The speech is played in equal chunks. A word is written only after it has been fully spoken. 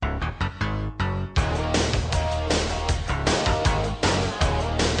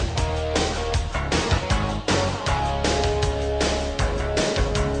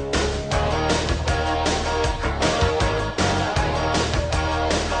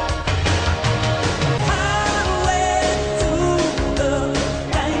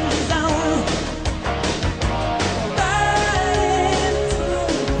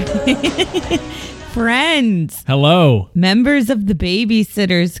Friends. Hello. Members of the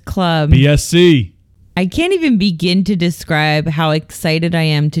Babysitters Club. BSC. I can't even begin to describe how excited I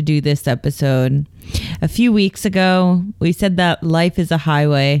am to do this episode. A few weeks ago, we said that life is a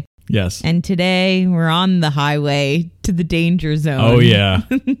highway. Yes. And today, we're on the highway to the danger zone. Oh, yeah.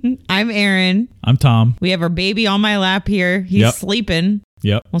 I'm Aaron. I'm Tom. We have our baby on my lap here. He's sleeping.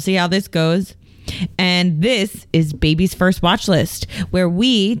 Yep. We'll see how this goes. And this is Baby's First Watch List, where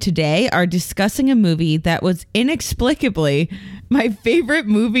we today are discussing a movie that was inexplicably my favorite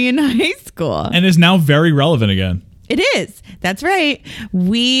movie in high school. And is now very relevant again. It is. That's right.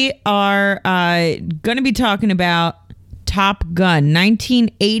 We are going to be talking about Top Gun,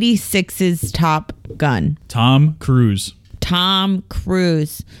 1986's Top Gun. Tom Cruise. Tom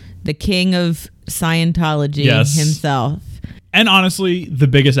Cruise, the king of Scientology himself. And honestly, the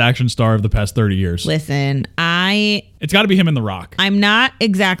biggest action star of the past 30 years. Listen, it's got to be him in The Rock. I'm not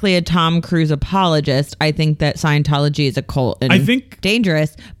exactly a Tom Cruise apologist. I think that Scientology is a cult and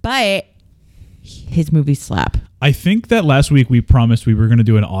dangerous, but his movies slap. I think that last week we promised we were going to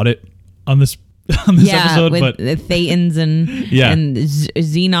do an audit on this episode, with but Thetans and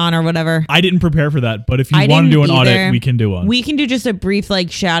Xenon or whatever. I didn't prepare for that, but if you want to do an audit, we can do one. We can do just a brief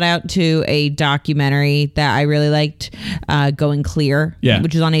shout out to a documentary that I really liked, Going Clear,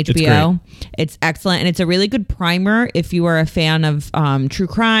 which is on HBO. It's excellent, and it's a really good primer if you are a fan of true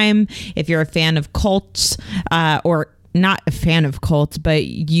crime, if you're a fan of cults, or not a fan of cults, but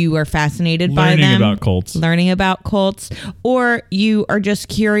you are fascinated by them. Learning about cults. Or you are just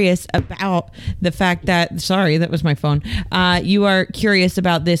curious about the fact that, sorry, that was my phone. You are curious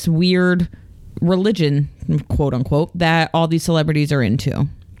about this weird religion, quote unquote, that all these celebrities are into.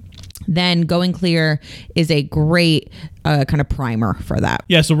 Then Going Clear is a great kind of primer for that.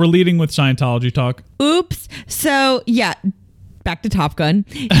 Yeah, so we're leading with Scientology talk. Oops. So, yeah. Back to Top Gun,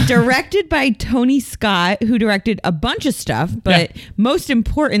 directed by Tony Scott, who directed a bunch of stuff, but most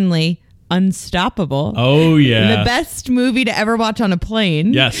importantly, Unstoppable. Oh, yeah. The best movie to ever watch on a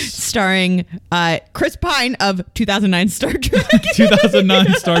plane. Yes. Starring Chris Pine of 2009 Star Trek.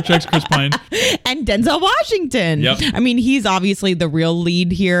 2009 Star Trek's Chris Pine. And Denzel Washington. Yep. I mean, he's obviously the real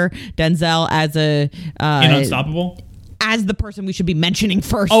lead here. Denzel as in Unstoppable? As the person we should be mentioning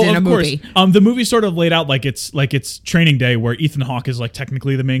first in a movie. Course. The movie sort of laid out like it's Training Day, where Ethan Hawke is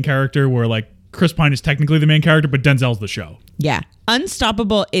technically the main character, where Chris Pine is technically the main character, but Denzel's the show. Yeah.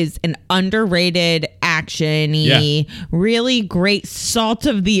 Unstoppable is an underrated, action-y, really great salt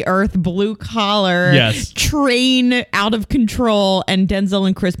of the earth, blue collar, train out of control, and Denzel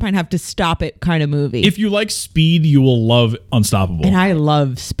and Chris Pine have to stop it kind of movie. If you like Speed, you will love Unstoppable. And I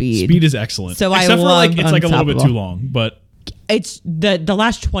love Speed. Speed is excellent. So Except I love for it's a little bit too long, but it's the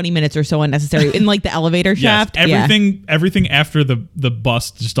last 20 minutes are so unnecessary in the elevator shaft. Everything after the bus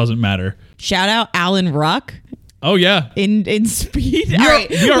just doesn't matter. Shout out Alan Ruck. Oh yeah. In Speed.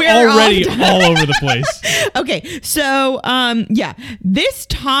 We are already all over the place. Okay. So this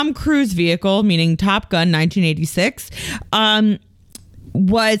Tom Cruise vehicle, meaning Top Gun 1986,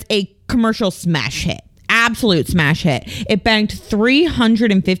 was a commercial smash hit. Absolute smash hit. It banked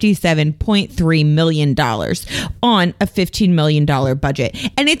 $357.3 million on a $15 million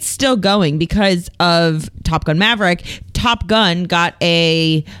budget. And it's still going because of Top Gun Maverick. Top Gun got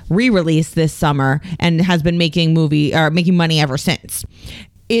a re-release this summer and has been making money ever since.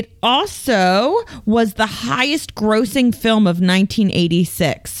 It also was the highest grossing film of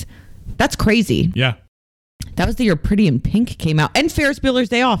 1986. That's crazy. Yeah. That was the year Pretty in Pink came out. And Ferris Bueller's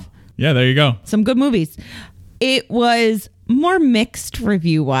Day Off. Yeah, there you go. Some good movies. It was more mixed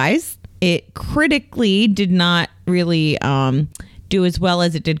review-wise. It critically did not really do as well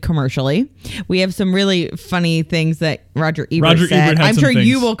as it did commercially. We have some really funny things that Roger Ebert said. I'm sure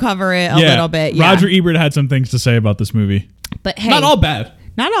you will cover it a little bit. Yeah. Roger Ebert had some things to say about this movie. But hey, not all bad.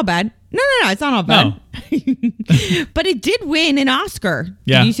 Not all bad. No, it's not all bad. No. But it did win an Oscar.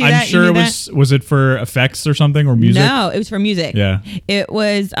 Yeah, did you see I'm that? sure was it for effects or something or music? No, it was for music. Yeah. It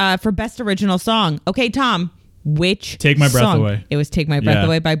was for Best Original Song. Okay, Tom, which Take My Breath song? Away. It was Take My Breath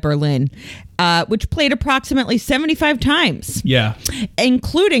Away by Berlin, which played approximately 75 times. Yeah.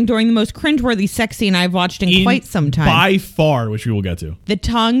 Including during the most cringeworthy sex scene I've watched in quite some time. By far, which we will get to. The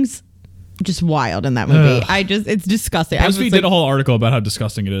tongues, just wild in that movie. It's disgusting. BuzzFeed did a whole article about how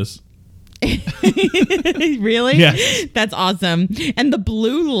disgusting it is. Really? Yeah. That's awesome. And the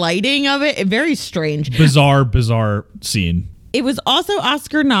blue lighting of it, very strange. Bizarre scene. It was also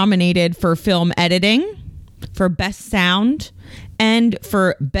Oscar nominated for film editing, for best sound, and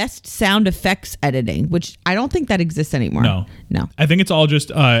for best sound effects editing, which I don't think that exists anymore. No. I think it's all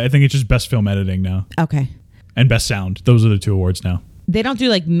just, I think it's just best film editing now. Okay. And best sound. Those are the two awards now. They don't do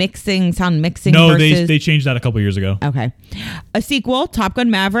like sound mixing. No, they changed that a couple years ago. Okay. A sequel, Top Gun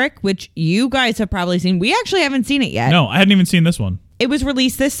Maverick, which you guys have probably seen. We actually haven't seen it yet. No, I hadn't even seen this one. It was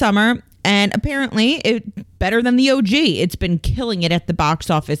released this summer, and apparently it's better than the OG. It's been killing it at the box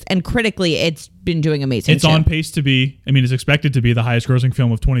office, and critically, it's been doing amazing. It's on pace to be, it's expected to be the highest grossing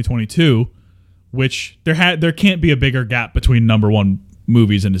film of 2022, which there can't be a bigger gap between number one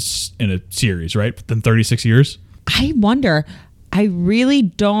movies in a series, right? Than 36 years. I wonder. I really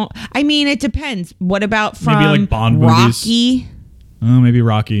don't. It depends. What about from maybe like Bond Rocky? Movies? Maybe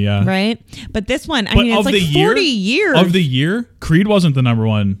Rocky, yeah. Right? But this one, it's like 40 years. Of the year, Creed wasn't the number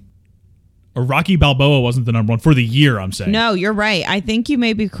one. Or Rocky Balboa wasn't the number one for the year, I'm saying. No, you're right. I think you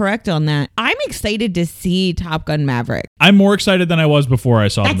may be correct on that. I'm excited to see Top Gun Maverick. I'm more excited than I was before I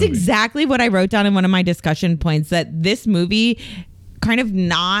saw the movie. That's exactly what I wrote down in one of my discussion points, that this movie kind of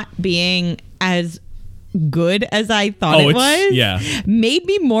not being as good as I thought it was made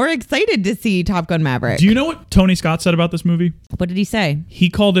me more excited to see Top Gun Maverick. Do you know what Tony Scott said about this movie? What did he say? He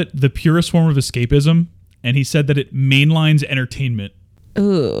called it the purest form of escapism, and he said that it mainlines entertainment.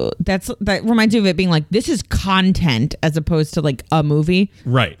 Ooh, that reminds me of it being like, this is content as opposed to like a movie.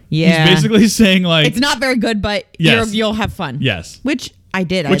 Right. Yeah. He's basically saying like, it's not very good, but you'll have fun. Yes. Which I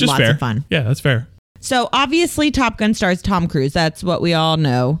did. I had lots of fun. Yeah, that's fair. So obviously Top Gun stars Tom Cruise. That's what we all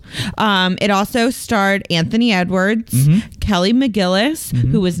know. It also starred Anthony Edwards, Kelly McGillis,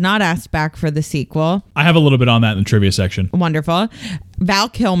 who was not asked back for the sequel. I have a little bit on that in the trivia section. Wonderful. Val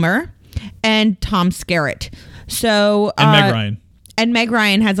Kilmer and Tom Skerritt. So and Meg Ryan. And Meg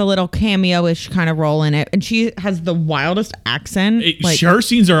Ryan has a little cameo-ish kind of role in it. And she has the wildest accent. Her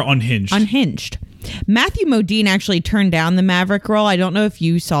scenes are unhinged. Unhinged. Matthew Modine actually turned down the Maverick role. I don't know if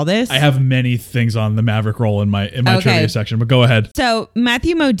you saw this. I have many things on the Maverick role in my trivia section, but go ahead. So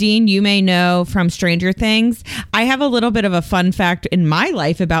Matthew Modine, you may know from Stranger Things. I have a little bit of a fun fact in my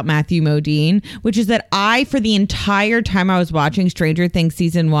life about Matthew Modine, which is that I, for the entire time I was watching Stranger Things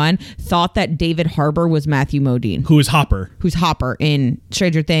season 1, thought that David Harbour was Matthew Modine. Who is Hopper? Who's Hopper in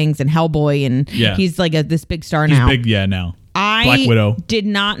Stranger Things and Hellboy, and he's like this big star now. He's big, now. Black Widow. Did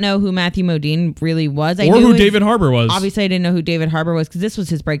not know who Matthew Modine really was. I knew who David Harbour was. Obviously, I didn't know who David Harbour was because this was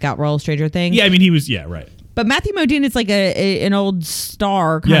his breakout role, Stranger Things. Yeah, he was, right. But Matthew Modine is like an old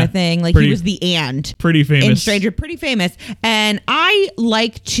star kind of thing. Like he was the ant. Pretty famous. In Stranger, pretty famous. And I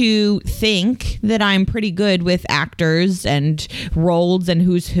like to think that I'm pretty good with actors and roles and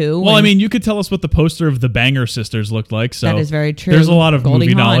who's who. Well, you could tell us what the poster of the Banger Sisters looked like. So that is very true. There's a lot of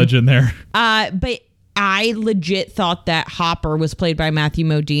movie knowledge in there. But I legit thought that Hopper was played by Matthew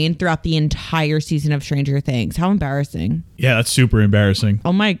Modine throughout the entire season of Stranger Things. How embarrassing. Yeah, that's super embarrassing.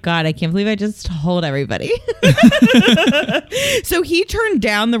 Oh my God, I can't believe I just told everybody. So he turned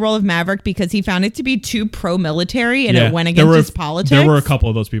down the role of Maverick because he found it to be too pro-military and it went against his politics. There were a couple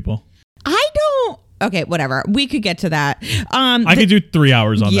of those people. Okay, whatever. We could get to that. I could do 3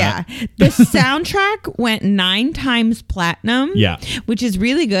 hours on that. Yeah. The soundtrack went 9 times platinum. Yeah. Which is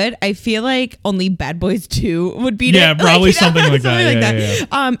really good. I feel like only Bad Boys 2 would beat it. Yeah, probably something like that.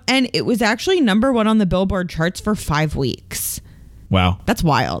 Yeah. And it was actually number 1 on the Billboard charts for 5 weeks. Wow. That's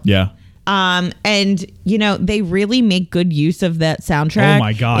wild. Yeah. And they really make good use of that soundtrack. Oh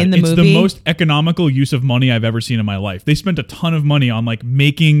my God. In the movie. It's the most economical use of money I've ever seen in my life. They spent a ton of money on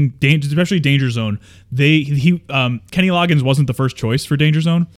making especially Danger Zone. Kenny Loggins wasn't the first choice for Danger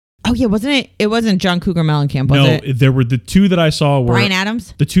Zone. Oh yeah, wasn't it? It wasn't John Cougar Mellencamp, was it? No, there were the two that I saw were Bryan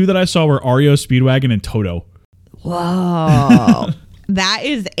Adams. The two that I saw were REO Speedwagon and Toto. Whoa. That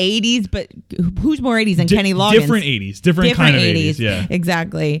is 80s, but who's more 80s than Kenny Loggins? Different 80s. Different kind of 80s. Yeah.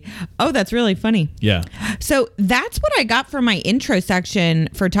 Exactly. Oh, that's really funny. Yeah. So that's what I got for my intro section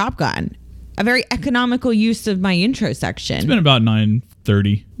for Top Gun. A very economical use of my intro section. It's been about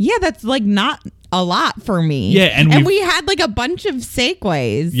 $9.30. Yeah, that's not a lot for me. Yeah, and we had a bunch of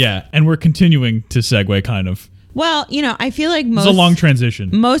segues. Yeah, and we're continuing to segue kind of. Well, I feel like it's a long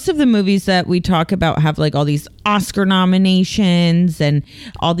transition. Most of the movies that we talk about have all these Oscar nominations and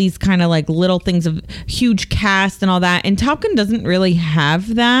all these kind of little things of huge cast and all that. And Top Gun doesn't really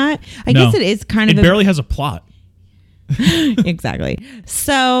have that. I guess it is kind of. It barely has a plot. Exactly.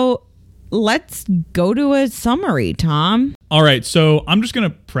 So let's go to a summary, Tom. All right. So I'm just going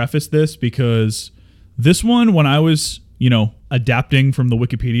to preface this because this one, when I was, adapting from the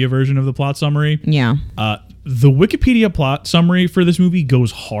Wikipedia version of the plot summary. Yeah. The Wikipedia plot summary for this movie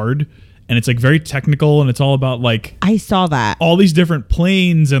goes hard, and it's very technical, and it's all about I saw that all these different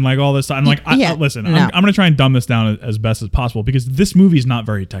planes and all this stuff. I'm listen, no. I'm going to try and dumb this down as best as possible because this movie is not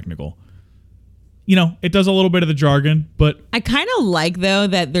very technical. It does a little bit of the jargon, but I kind of like though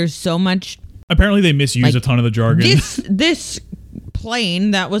that there's so much. Apparently, they misuse a ton of the jargon. This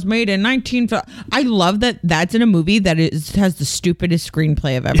plane that was made in 19... I love that that's in a movie that has the stupidest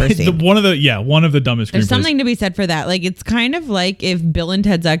screenplay I've ever seen. one of the dumbest screenplays. There's something to be said for that. Like, it's kind of like if Bill and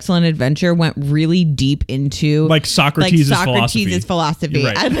Ted's Excellent Adventure went really deep into... Like Socrates' philosophy.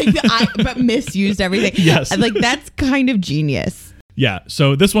 Right. But misused everything. Yes. Like, that's kind of genius. Yeah,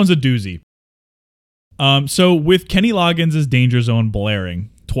 so this one's a doozy. So with Kenny Loggins' danger zone blaring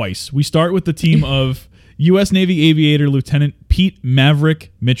twice, we start with the team of U.S. Navy aviator Lieutenant Pete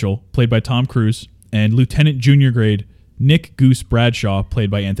Maverick Mitchell, played by Tom Cruise, and Lieutenant Junior Grade Nick Goose Bradshaw, played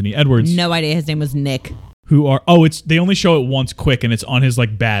by Anthony Edwards. No idea his name was Nick. They only show it once quick, and it's on his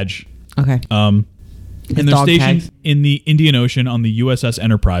like badge. Okay. And they're stationed in the Indian Ocean on the USS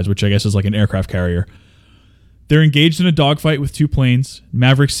Enterprise, which I guess is like an aircraft carrier. They're engaged in a dogfight with two planes.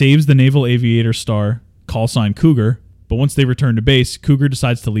 Maverick saves the naval aviator star, call sign Cougar, but once they return to base, Cougar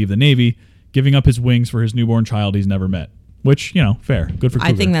decides to leave the Navy, giving up his wings for his newborn child he's never met. Which, fair. Good for Cougar.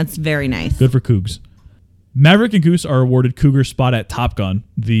 I think that's very nice. Good for Cougs. Maverick and Goose are awarded Cougar's spot at Top Gun,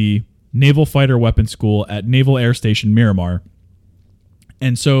 the Naval Fighter Weapons School at Naval Air Station Miramar.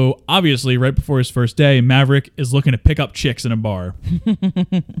 And so, obviously, right before his first day, Maverick is looking to pick up chicks in a bar.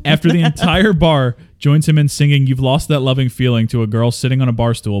 After the entire bar joins him in singing "You've Lost That Loving Feeling" to a girl sitting on a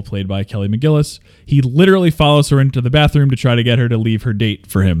bar stool played by Kelly McGillis, he literally follows her into the bathroom to try to get her to leave her date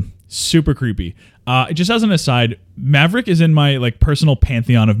for him. Super creepy. Just as an aside, Maverick is in my personal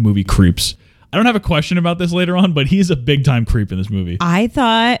pantheon of movie creeps. I don't have a question about this later on, but he's a big-time creep in this movie. I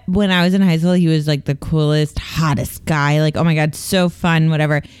thought when I was in high school, he was like the coolest, hottest guy. Like, oh my God, so fun,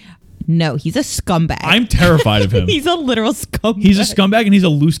 whatever. No, he's a scumbag. I'm terrified of him. He's a literal scumbag. He's a scumbag and he's a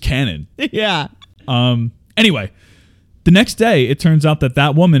loose cannon. Yeah. Anyway, the next day, it turns out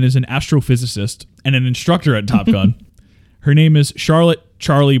that woman is an astrophysicist and an instructor at Top Gun. Her name is Charlotte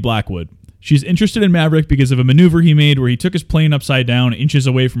Charlie Blackwood. She's interested in Maverick because of a maneuver he made where he took his plane upside down inches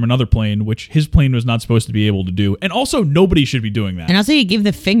away from another plane, which his plane was not supposed to be able to do. And also, nobody should be doing that. And also, he gave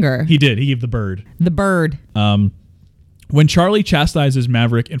the finger. He did. He gave the bird. The bird. When Charlie chastises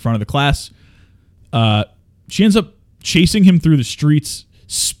Maverick in front of the class, she ends up chasing him through the streets,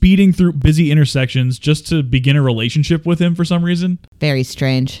 speeding through busy intersections just to begin a relationship with him for some reason. Very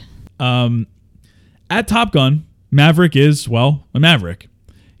strange. At Top Gun, Maverick is, a Maverick.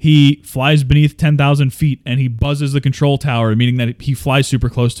 He flies beneath 10,000 feet and he buzzes the control tower, meaning that he flies super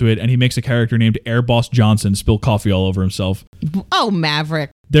close to it, and he makes a character named Air Boss Johnson spill coffee all over himself. Oh, Maverick.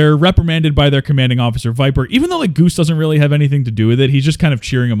 They're reprimanded by their commanding officer, Viper, even though Goose doesn't really have anything to do with it. He's just kind of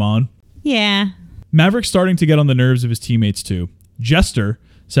cheering him on. Yeah. Maverick's starting to get on the nerves of his teammates too. Jester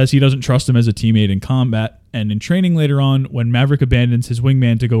says he doesn't trust him as a teammate in combat, and in training later on, when Maverick abandons his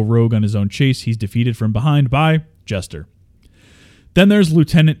wingman to go rogue on his own chase, he's defeated from behind by Jester. Then there's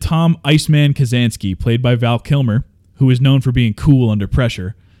Lieutenant Tom Iceman Kazansky, played by Val Kilmer, who is known for being cool under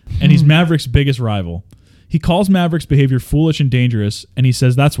pressure, and he's Maverick's biggest rival. He calls Maverick's behavior foolish and dangerous, and he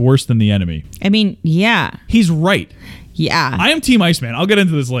says that's worse than the enemy. I mean, yeah. He's right. Yeah. I am Team Iceman. I'll get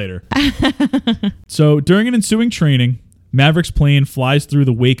into this later. So during an ensuing training, Maverick's plane flies through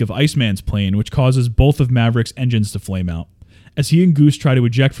the wake of Iceman's plane, which causes both of Maverick's engines to flame out. As he and Goose try to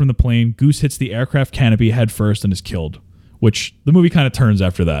eject from the plane, Goose hits the aircraft canopy head first and is killed, which the movie kind of turns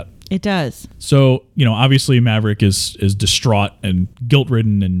after that. It does. So, obviously Maverick is distraught and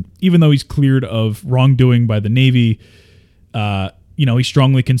guilt-ridden, and even though he's cleared of wrongdoing by the Navy, he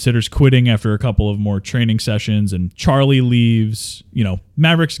strongly considers quitting after a couple of more training sessions, and Charlie leaves.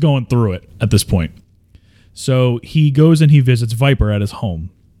 Maverick's going through it at this point. So he goes and he visits Viper at his home.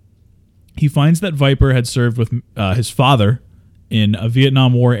 He finds that Viper had served with his father in a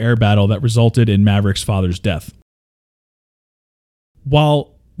Vietnam War air battle that resulted in Maverick's father's death.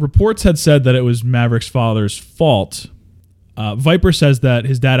 While reports had said that it was Maverick's father's fault, Viper says that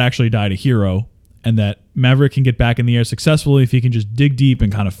his dad actually died a hero, and that Maverick can get back in the air successfully if he can just dig deep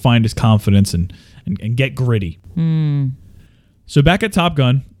and kind of find his confidence and get gritty. So back at Top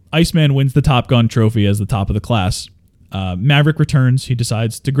Gun, Iceman wins the Top Gun trophy as the top of the class. Maverick returns. He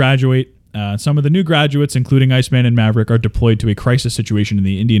decides to graduate. Some of the new graduates, including Iceman and Maverick, are deployed to a crisis situation in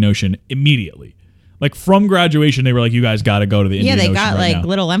the Indian Ocean immediately. From graduation, they were like, you guys got to go to the Indian Ocean got right now.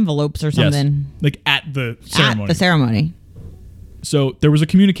 little envelopes or something. Yes. At the ceremony. At the ceremony. So there was a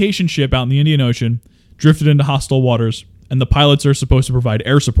communication ship out in the Indian Ocean, drifted into hostile waters, and the pilots are supposed to provide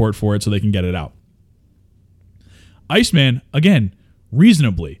air support for it so they can get it out. Iceman, again,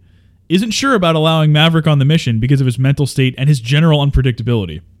 reasonably, isn't sure about allowing Maverick on the mission because of his mental state and his general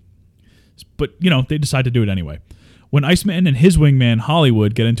unpredictability. But, they decide to do it anyway. When Iceman and his wingman,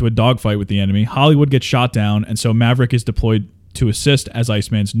 Hollywood, get into a dogfight with the enemy, Hollywood gets shot down, and so Maverick is deployed to assist as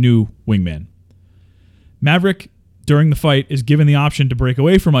Iceman's new wingman. Maverick during the fight, is given the option to break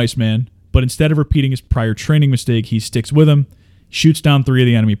away from Iceman, but instead of repeating his prior training mistake, he sticks with him, shoots down 3 of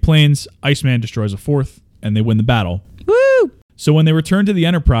the enemy planes, Iceman destroys a 4th, and they win the battle. Woo! So when they return to the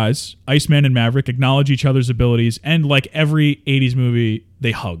Enterprise, Iceman and Maverick acknowledge each other's abilities, and like every 80s movie,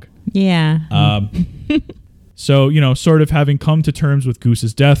 they hug. Yeah. So, sort of having come to terms with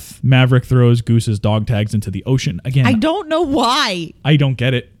Goose's death, Maverick throws Goose's dog tags into the ocean. Again, I don't know why. I don't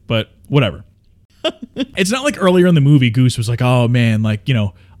get it, but whatever. It's not like earlier in the movie, Goose was like, oh man, like,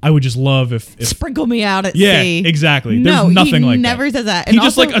 I would just love if sprinkle me out at Yeah, sea. exactly. There's nothing like that. He never says that. And he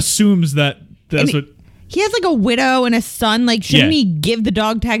just like assumes that's what... He has like a widow and a son. Like, shouldn't he give the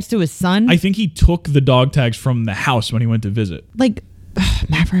dog tags to his son? I think he took the dog tags from the house when he went to visit. Like,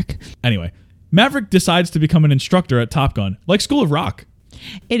 Maverick. Anyway, Maverick decides to become an instructor at Top Gun, like School of Rock.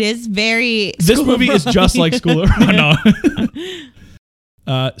 It is very... This movie is just like School of Rock.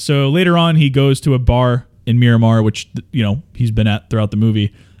 No. So later on, he goes to a bar in Miramar, which, he's been at throughout the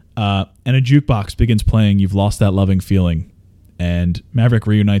movie, and a jukebox begins playing You've Lost That Loving Feeling, and Maverick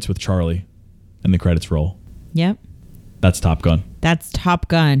reunites with Charlie, and the credits roll. Yep. That's Top Gun. That's Top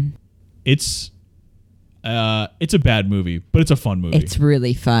Gun. It's a bad movie, but it's a fun movie. It's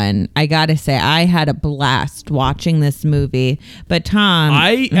really fun. I gotta say, I had a blast watching this movie. But Tom...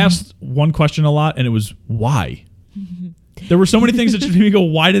 I asked one question a lot, and it was, why? There were so many things that just made me go,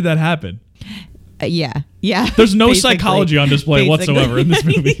 why did that happen? Yeah. There's no psychology on display whatsoever in this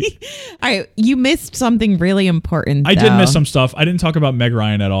movie. All right, you missed something really important, I did miss some stuff. I didn't talk about Meg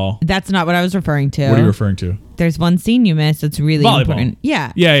Ryan at all. That's not what I was referring to. What are you referring to? There's one scene you missed that's really important.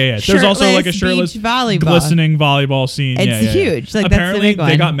 Yeah. There's also like a shirtless, glistening volleyball scene. It's huge. Like, apparently, that's the big one.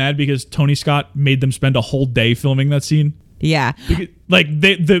 they got mad because Tony Scott made them spend a whole day filming that scene. Yeah. Because, like,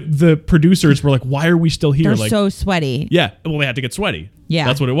 the producers were like, why are we still here? They're so sweaty. Yeah. Well, they had to get sweaty. Yeah.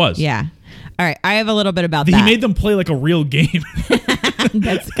 That's what it was. Yeah. All right. I have a little bit about that. He made them play like a real game.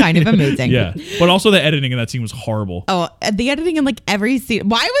 That's kind of amazing. Yeah. But also the editing in that scene was horrible. Oh, the editing in like every scene.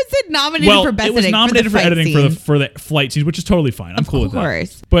 Why was it nominated for best editing? It was nominated for editing for the flight scenes, which is totally fine. I'm cool with that. Of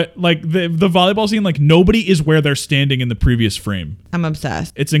course. But like the volleyball scene, like nobody is where they're standing in the previous frame. I'm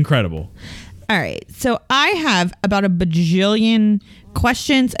obsessed. It's incredible. All right. So I have about a bajillion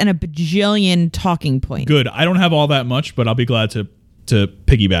questions and a bajillion talking points. Good. I don't have all that much, but I'll be glad to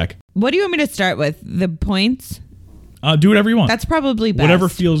piggyback. What do you want me to start with? The points? Do whatever you want. That's probably best. Whatever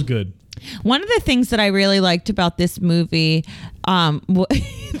feels good. One of the things that I really liked about this movie, how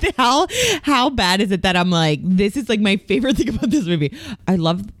bad is it that I'm like, this is like my favorite thing about this movie. I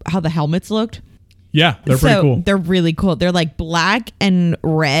love how the helmets looked. Yeah, they're pretty cool. They're really cool. They're like black and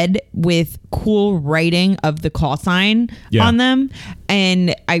red with cool writing of the call sign on them.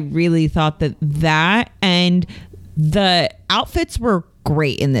 And I really thought that and the outfits were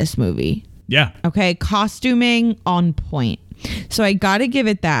great in this movie. Yeah. Okay. Costuming on point. So I got to give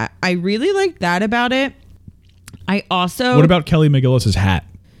it that. I really liked that about it. I also... What about Kelly McGillis's hat?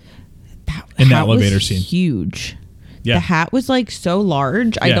 In the elevator scene. Huge. Yeah. The hat was like so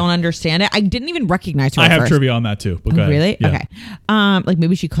large. I don't understand it. I didn't even recognize her. I have trivia on that too. But go ahead. Really? Yeah. Okay. Like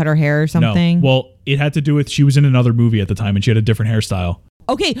maybe she cut her hair or something. No. Well, it had to do with she was in another movie at the time and she had a different hairstyle.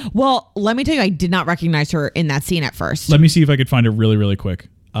 Okay. Well, let me tell you, I did not recognize her in that scene at first. Let me see if I could find it really, really quick.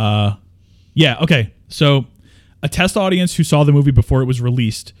 Yeah. Okay. So a test audience who saw the movie before it was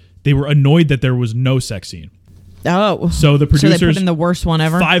released, they were annoyed that there was no sex scene. Oh. So the producers... So they put in the worst one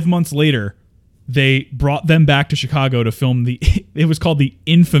ever? 5 months later... They brought them back to Chicago to film it was called the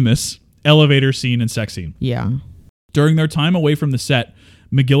infamous elevator scene and sex scene. Yeah. During their time away from the set,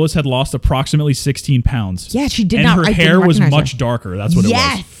 McGillis had lost approximately 16 pounds. Yeah, she did and not. And her hair was much darker. That's what it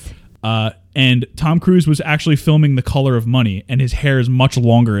was. And Tom Cruise was actually filming The Color of Money, and his hair is much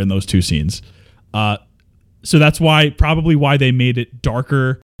longer in those two scenes. So that's probably why they made it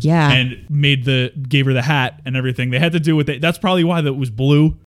darker. Yeah. And gave her the hat and everything. They had to do with it. That's probably why it was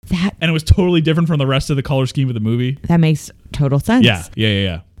blue. And it was totally different from the rest of the color scheme of the movie. That makes total sense.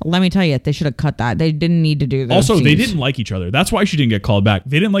 Yeah. Let me tell you, they should have cut that. They didn't need to do those Also, scenes. they didn't like each other. That's why she didn't get called back.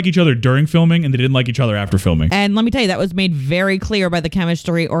 They didn't like each other during filming, and they didn't like each other after filming. And let me tell you, that was made very clear by the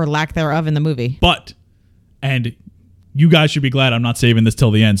chemistry or lack thereof in the movie. And you guys should be glad I'm not saving this till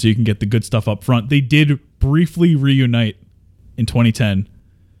the end so you can get the good stuff up front. They did briefly reunite in 2010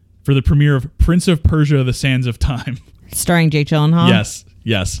 for the premiere of Prince of Persia: The Sands of Time. Starring Jake Gyllenhaal?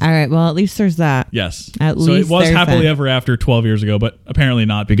 Yes. All right. Well, at least there's that. Yes. At least so it was Happily that. Ever After 12 years ago, but apparently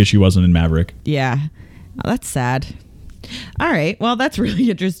not because she wasn't in Maverick. Yeah. Oh, that's sad. All right. Well, that's really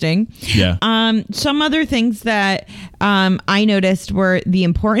interesting. Yeah. Some other things that I noticed were the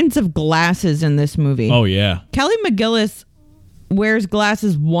importance of glasses in this movie. Oh, yeah. Kelly McGillis wears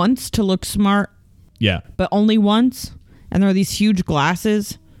glasses once to look smart Yeah. But only once. And there are these huge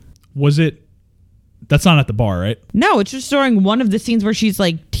glasses. Was it? That's not at the bar, right? No, it's just during one of the scenes where she's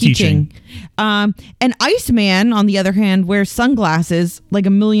like teaching. And Iceman, on the other hand, wears sunglasses like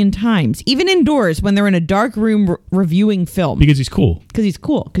 1,000,000 times, even indoors when they're in a dark room reviewing film. Because he's cool. Because he's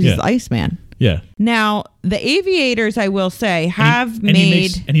the Iceman. Yeah. Now, the aviators, I will say, have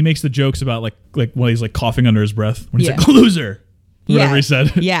made... He makes the jokes about like when he's like coughing under his breath. When he's like, loser. Whatever he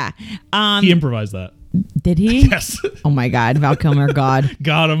said. Yeah. He improvised that. Did he? Yes. Oh my God. Val Kilmer, God.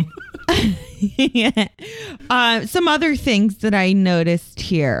 Got him. Yeah. Some other things that I noticed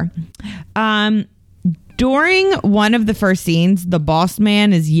here. During one of the first scenes, the boss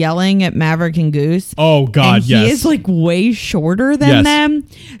man is yelling at Maverick and Goose. Oh God, and he is like way shorter than them.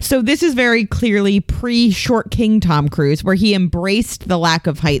 So this is very clearly pre-Short King Tom Cruise, where he embraced the lack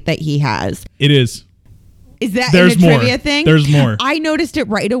of height that he has. It is. Is that There's in a more. trivia thing? There's more. I noticed it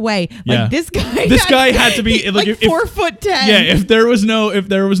right away. Yeah. Like this guy had to be like 4'10". Yeah, if there was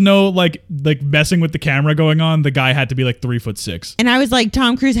no like messing with the camera going on, the guy had to be like 3'6". And I was like,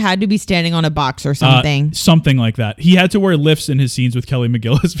 Tom Cruise had to be standing on a box or something. Something like that. He had to wear lifts in his scenes with Kelly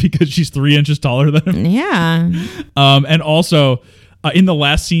McGillis because she's 3 inches taller than him. Yeah. And also in the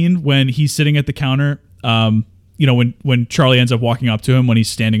last scene when he's sitting at the counter, when Charlie ends up walking up to him when he's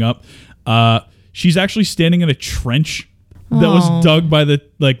standing up, she's actually standing in a trench that was dug by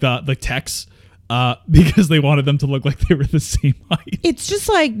the techs because they wanted them to look like they were the same height. It's just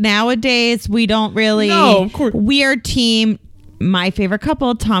like nowadays we don't really. No, of course. We are team. My favorite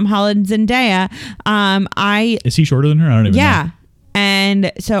couple, Tom Holland and Zendaya. Is he shorter than her? I don't even know. Yeah,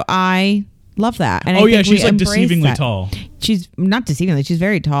 and so I love that. And she's like deceivingly tall. She's not deceivingly. She's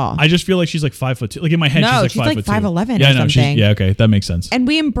very tall. I just feel like she's like 5'2". Like in my head, she's like 5'2". 5'11" Yeah, or something. Yeah, okay, that makes sense. And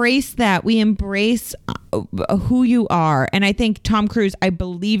we embrace that. We embrace who you are. And I think Tom Cruise, I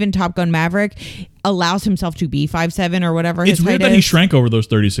believe in Top Gun Maverick, allows himself to be 5'7" or whatever his height is. It's weird that he shrank over those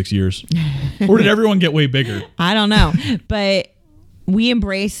 36 years. Or did everyone get way bigger? I don't know. But we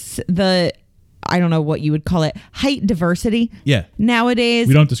embrace the... I don't know what you would call it, height diversity. Yeah. Nowadays.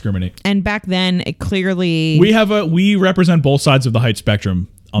 We don't discriminate. And back then, it clearly... We represent both sides of the height spectrum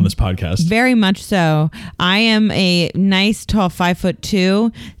on this podcast. Very much so. I am a nice, tall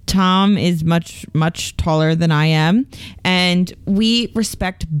 5'2". Tom is much, much taller than I am. And we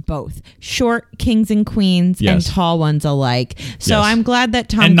respect both short kings and queens and tall ones alike. So I'm glad that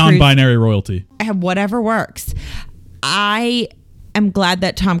Tom and non-binary royalty. Whatever works. I'm glad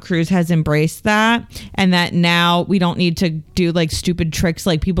that Tom Cruise has embraced that, and that now we don't need to do like stupid tricks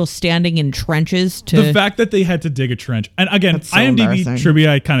like people standing in trenches to... The fact that they had to dig a trench. And again, so IMDb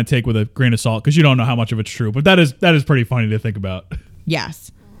trivia I kind of take with a grain of salt because you don't know how much of it's true, but that is pretty funny to think about.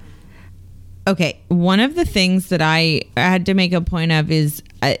 Yes. Okay, one of the things that I had to make a point of is,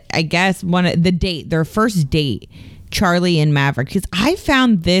 I guess, their first date, Charlie and Maverick, because I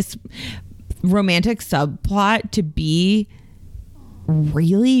found this romantic subplot to be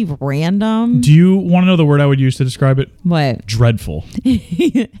really random. Do you want to know the word I would use to describe it? What? Dreadful.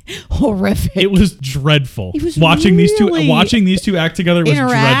 Horrific. It was dreadful. It was watching these two act together was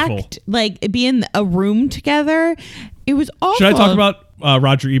dreadful. Like be in a room together. It was awful. Should I talk about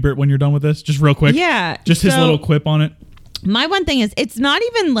Roger Ebert when you're done with this? Just real quick. Yeah. Just his little quip on it. My one thing is, it's not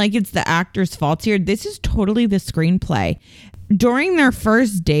even like it's the actor's fault here. This is totally the screenplay. During their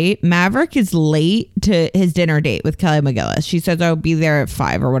first date, Maverick is late to his dinner date with Kelly McGillis. She says, I'll be there at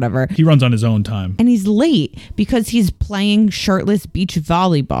 5 or whatever. He runs on his own time. And he's late because he's playing shirtless beach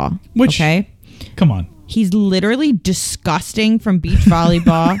volleyball. Okay? Come on. He's literally disgusting from beach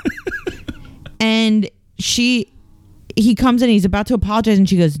volleyball. And he comes in, he's about to apologize, and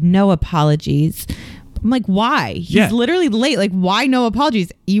she goes, no apologies. I'm like, why? He's literally late. Like, why no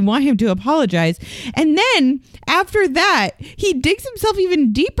apologies? You want him to apologize. And then after that, he digs himself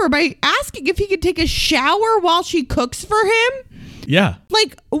even deeper by asking if he could take a shower while she cooks for him. Yeah.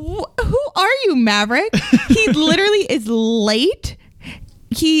 Like, who are you, Maverick? He literally is late.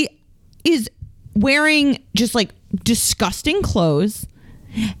 He is wearing just like disgusting clothes.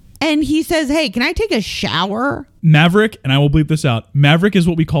 And he says, hey, can I take a shower? Maverick, and I will bleep this out, Maverick is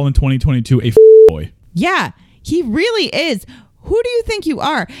what we call in 2022 a boy. Yeah, he really is. Who do you think you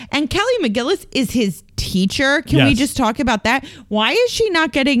are? And Kelly McGillis is his teacher. Can we just talk about that? Why is she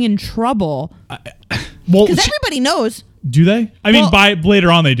not getting in trouble? Because everybody knows. Do they? I mean, by later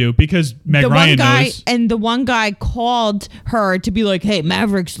on they do, because Meg Ryan knows. And the one guy called her to be like, hey,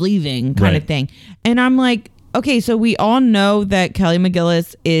 Maverick's leaving kind of thing. And I'm like, okay, so we all know that Kelly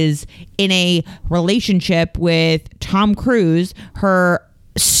McGillis is in a relationship with Tom Cruise, her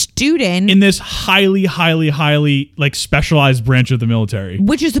student in this highly like specialized branch of the military,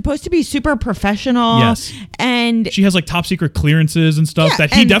 which is supposed to be super professional. Yes. And she has like top secret clearances and stuff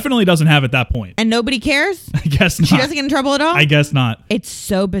that he definitely doesn't have at that point. And nobody cares? I guess not. She doesn't get in trouble at all? I guess not. It's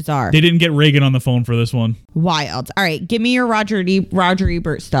so bizarre. They didn't get Reagan on the phone for this one. Wild. All right, give me your Roger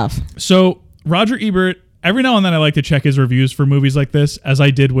Ebert stuff. So Roger Ebert, every now and then I like to check his reviews for movies like this, as I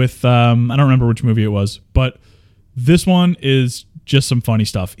did with, I don't remember which movie it was, but this one is just some funny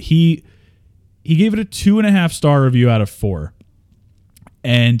stuff. He gave it a 2.5 star review out of 4.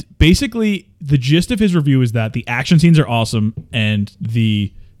 And basically the gist of his review is that the action scenes are awesome and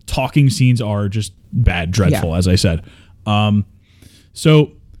the talking scenes are just bad, dreadful, as I said.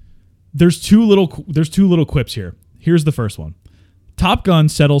 So there's two little quips here. Here's the first one. Top Gun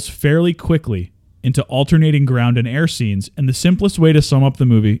settles fairly quickly into alternating ground and air scenes, and the simplest way to sum up the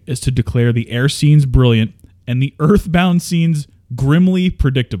movie is to declare the air scenes brilliant and the earthbound scenes grimly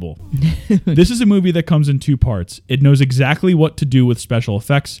predictable. This is a movie that comes in 2 parts. It knows exactly what to do with special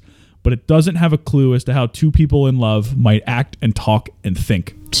effects, but it doesn't have a clue as to how 2 people in love might act and talk and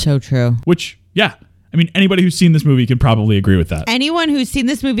think. So true. Which, yeah, I mean, anybody who's seen this movie can probably agree with that. Anyone who's seen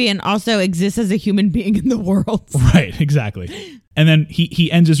this movie and also exists as a human being in the world. Right, exactly. And then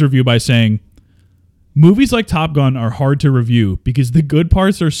he ends his review by saying, movies like Top Gun are hard to review because the good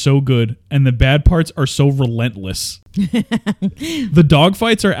parts are so good and the bad parts are so relentless. The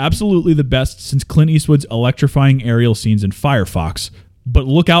dogfights are absolutely the best since Clint Eastwood's electrifying aerial scenes in Firefox, but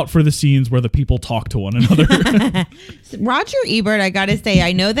look out for the scenes where the people talk to one another. Roger Ebert, I gotta say,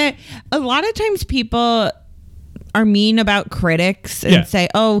 I know that a lot of times people are mean about critics and say,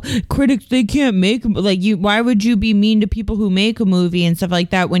 oh, critics, they can't make, like, you, why would you be mean to people who make a movie and stuff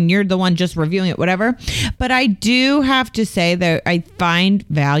like that when you're the one just reviewing it, whatever. But I do have to say that I find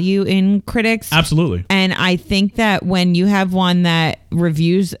value in critics. Absolutely. And I think that when you have one that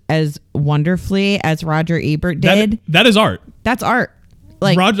reviews as wonderfully as Roger Ebert did, that is art. That's art.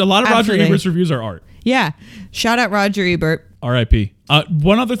 Like, a lot of Roger Ebert's reviews are art. Yeah. Shout out Roger Ebert. R.I.P.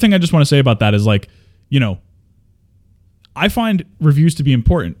 One other thing I just want to say about that is, like, you know, I find reviews to be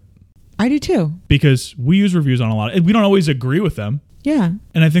important. I do too. Because we use reviews on a lot. We don't always agree with them. Yeah.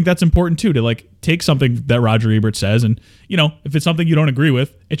 And I think that's important too, to like take something that Roger Ebert says and, you know, if it's something you don't agree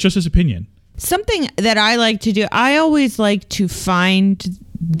with, it's just his opinion. Something that I like to do, I always like to find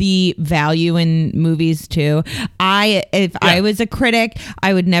the value in movies too. If I was a critic,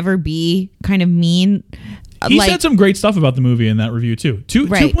 I would never be kind of mean. He said some great stuff about the movie in that review too.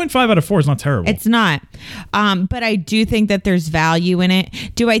 2.5 out of 4 is not terrible. It's not. But I do think that there's value in it.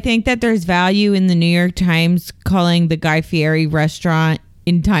 Do I think that there's value in the New York Times calling the Guy Fieri restaurant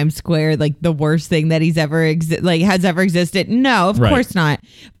in Times Square like the worst thing that he's ever has ever existed? No, of course not.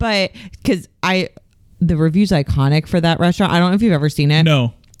 But because the review's iconic for that restaurant. I don't know if you've ever seen it.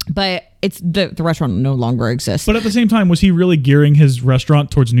 No. But it's the restaurant no longer exists. But at the same time, was he really gearing his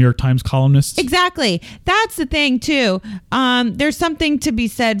restaurant towards New York Times columnists? Exactly. That's the thing too. There's something to be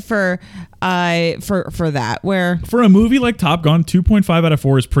said for that. Where for a movie like Top Gun, 2.5 out of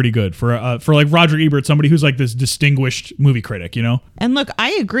 4 is pretty good for like Roger Ebert, somebody who's like this distinguished movie critic, you know. And look,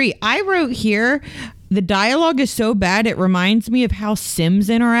 I agree. I wrote here, the dialogue is so bad it reminds me of how Sims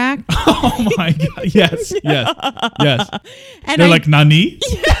interact. Oh my god! Yes. And they're like Nani.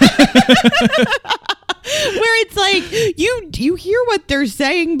 Where it's like you hear what they're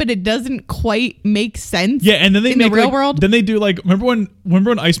saying, but it doesn't quite make sense. Yeah, and then they in make the real like, world. Then they do like remember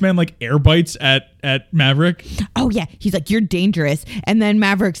when Iceman like air bites at Maverick? Oh yeah, he's like, you're dangerous, and then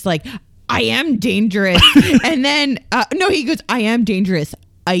Maverick's like, I am dangerous, and then no, he goes, I am dangerous,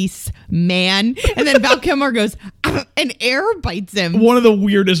 Ice Man, and then Val Kilmer goes and air bites him. One of the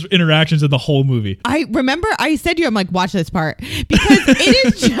weirdest interactions in the whole movie. I remember I said to you, I'm like, watch this part because it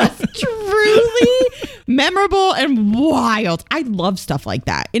is just truly memorable and wild. I love stuff like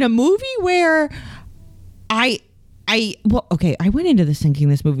that in a movie where I went into this thinking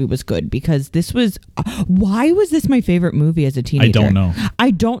this movie was good because this was why was this my favorite movie as a teenager?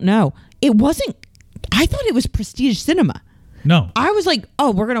 I don't know. It wasn't. I thought it was prestige cinema. No. I was like,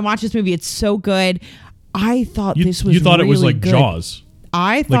 oh, we're going to watch this movie. It's so good. I thought this was You thought really it was like good. Jaws.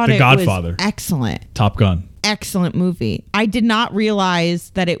 I thought like The it Godfather. was excellent. Top Gun. Excellent movie. I did not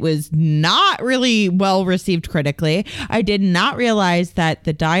realize that it was not really well received critically. I did not realize that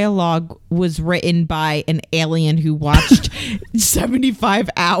the dialogue was written by an alien who watched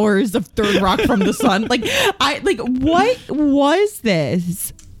 75 hours of Third Rock from the Sun. What was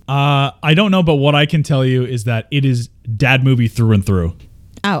this? I don't know, but what I can tell you is that it is dad movie through and through.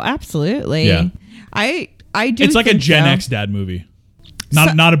 Oh, absolutely. Yeah. I do. It's like a Gen X dad movie.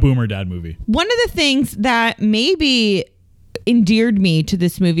 Not a boomer dad movie. One of the things that maybe endeared me to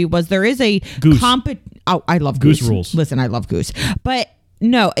this movie was there is a Goose. I love Goose. Goose rules. Listen, I love Goose. But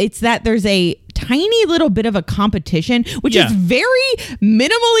no, it's that there's a tiny little bit of a competition, which is very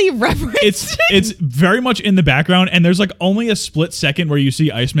minimally referenced. It's very much in the background, and there's like only a split second where you see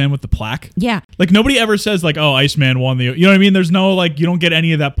Iceman with the plaque. Yeah. Like nobody ever says like, oh, Iceman won the, you know what I mean? There's no like, you don't get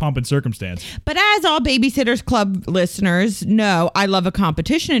any of that pomp and circumstance. But as all Babysitters Club listeners know, I love a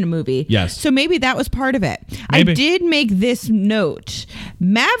competition in a movie. Yes. So maybe that was part of it. Maybe. I did make this note.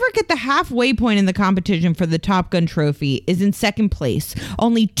 Maverick at the halfway point in the competition for the Top Gun trophy is in second place,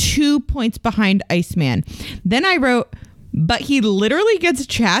 only 2 points behind Iceman. Then I wrote, but he literally gets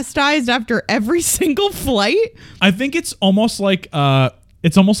chastised after every single flight. I think it's almost like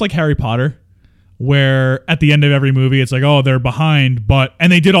Harry Potter, where at the end of every movie it's like, oh, they're behind,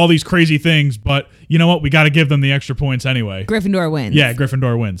 and they did all these crazy things, but you know what? We got to give them the extra points anyway. Gryffindor wins. Yeah,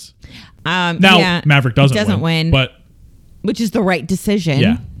 Gryffindor wins. Maverick doesn't win, but which is the right decision.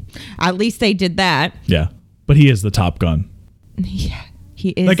 Yeah. At least they did that. Yeah, but he is the Top Gun. Yeah. He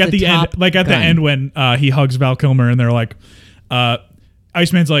is like at the end, the end when he hugs Val Kilmer and they're like,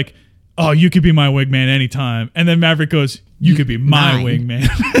 Iceman's like, oh, you could be my wingman anytime, and then Maverick goes, you could be my wingman.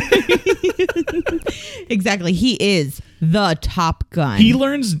 Exactly, he is the Top Gun. He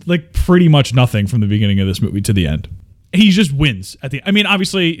learns like pretty much nothing from the beginning of this movie to the end. He just wins at the. I mean,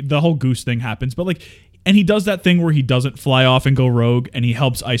 obviously the whole Goose thing happens, but like, and he does that thing where he doesn't fly off and go rogue, and he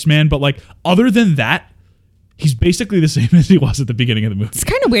helps Iceman, but like other than that, he's basically the same as he was at the beginning of the movie. It's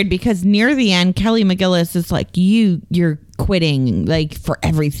kind of weird because near the end, Kelly McGillis is like, you're quitting like for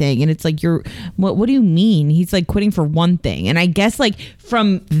everything. And it's like, what do you mean? He's like quitting for one thing. And I guess like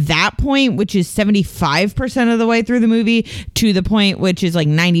from that point, which is 75% of the way through the movie, to the point which is like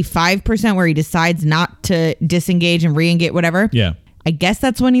 95% where he decides not to disengage and re-engage, whatever. Yeah. I guess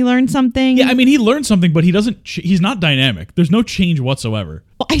that's when he learned something. Yeah, I mean, he learned something, but he doesn't. He's not dynamic. There's no change whatsoever.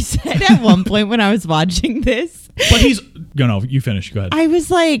 Well, I said at one point when I was watching this, but he's. No, you finish. Go ahead. I was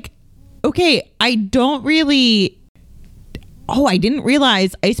like, okay, I don't really. Oh, I didn't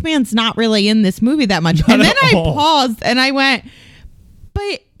realize Iceman's not really in this movie that much. And then I paused and I went,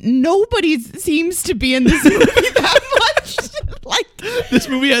 but nobody seems to be in this movie that much. Like, this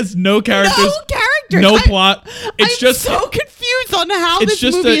movie has no characters. No plot. It's I'm just so confused on how this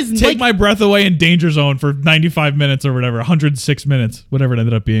movie is. Take like, my breath away in Danger Zone for 95 minutes or whatever, 106 minutes, whatever it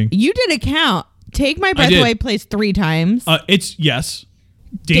ended up being. You did a count. Take My Breath Away plays 3 times. It's yes.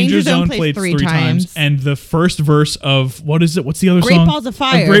 Danger Zone played 3 times. And the first verse of what is it? What's the other Great song? Balls of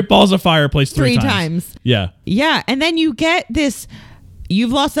Fire. Great Balls of Fire plays 3 times. Yeah. Yeah, and then you get this.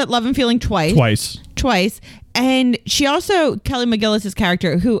 You've lost that love and feeling twice. And she also, Kelly McGillis'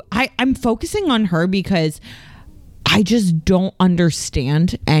 character, who I'm focusing on her because I just don't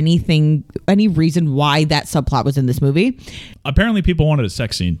understand any reason why that subplot was in this movie. Apparently people wanted a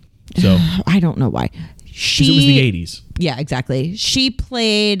sex scene. So I don't know why. Because it was the 80s. Yeah, exactly. She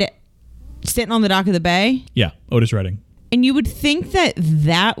played Sitting on the Dock of the Bay. Yeah, Otis Redding. And you would think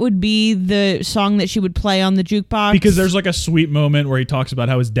that would be the song that she would play on the jukebox. Because there's like a sweet moment where he talks about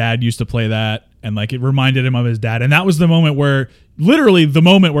how his dad used to play that. And like it reminded him of his dad. And that was the moment where, literally the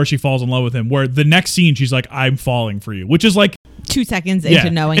moment where she falls in love with him. Where the next scene, she's like, I'm falling for you. Which is like 2 seconds into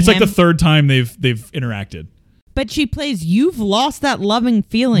knowing it's him. It's like the third time they've interacted. But she plays You've Lost That Loving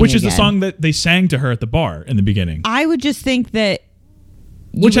Feeling Which is again. the song that they sang to her at the bar in the beginning. I would just think that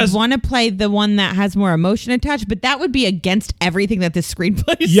you would want to play the one that has more emotion attached, but that would be against everything that this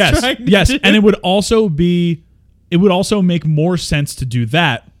screenplay is trying to do. And it would also make more sense to do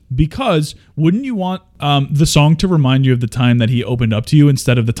that because wouldn't you want the song to remind you of the time that he opened up to you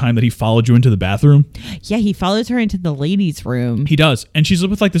instead of the time that he followed you into the bathroom? Yeah, he follows her into the ladies' room. He does. And she's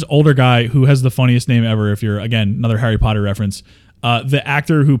with like this older guy who has the funniest name ever. If you're, again, another Harry Potter reference. The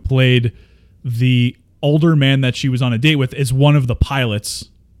actor who played the older man that she was on a date with is one of the pilots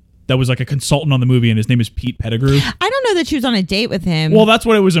that was like a consultant on the movie, and his name is Pete Pettigrew. I don't know that she was on a date with him. Well, that's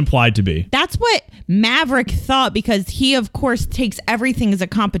what it was implied to be. That's what Maverick thought because he, of course, takes everything as a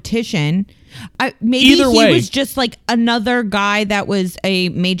competition. Maybe he was just like another guy that was a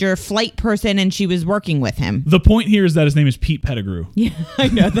major flight person and she was working with him. The point here is that his name is Pete Pettigrew. Yeah, I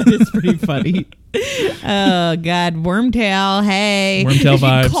know. That is pretty funny. Oh, God. Wormtail. Hey. Wormtail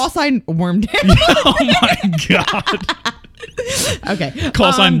vibes. Call sign Wormtail. Oh, my God. Okay.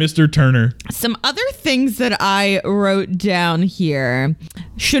 Call sign Mr. Turner. Some other things that I wrote down here.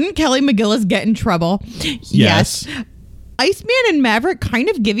 Shouldn't Kelly McGillis get in trouble? Yes. Iceman and Maverick kind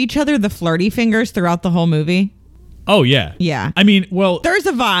of give each other the flirty fingers throughout the whole movie. Oh, yeah. Yeah. I mean, well... There's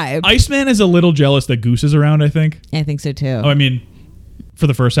a vibe. Iceman is a little jealous that Goose is around, I think. I think so, too. Oh, I mean, for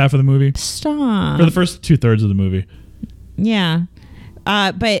the first half of the movie. Stop. For the first 2/3 of the movie. Yeah.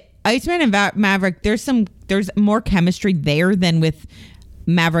 But Iceman and Maverick, there's more chemistry there than with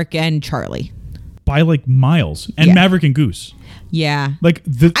Maverick and Charlie. By like miles. And Maverick and Goose. Yeah. Like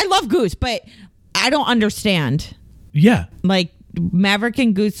I love Goose, but I don't understand. Yeah. Like Maverick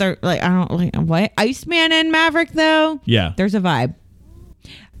and Goose are like, I don't like what? Iceman and Maverick though? Yeah. There's a vibe.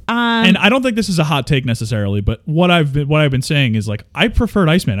 And I don't think this is a hot take necessarily, but what I've been saying is like I preferred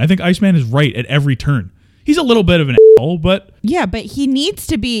Iceman. I think Iceman is right at every turn. He's a little bit of an asshole, but yeah, but he needs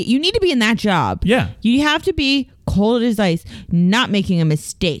to be. You need to be in that job. Yeah, you have to be cold as ice, not making a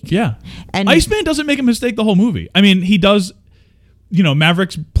mistake. Yeah, and Iceman doesn't make a mistake the whole movie. I mean, he does. You know,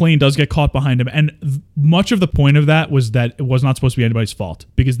 Maverick's plane does get caught behind him, and much of the point of that was that it was not supposed to be anybody's fault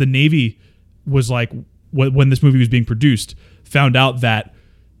because the Navy was like when this movie was being produced, found out that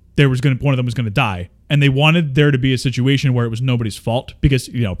one of them was going to die, and they wanted there to be a situation where it was nobody's fault because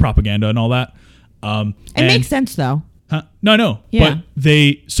propaganda and all that. It makes sense though. Huh? No. Yeah. But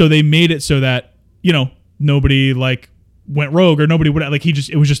they made it so that nobody like went rogue or nobody would like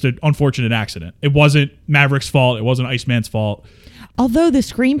it was just an unfortunate accident. It wasn't Maverick's fault. It wasn't Iceman's fault. Although the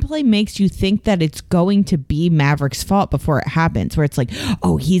screenplay makes you think that it's going to be Maverick's fault before it happens, where it's like,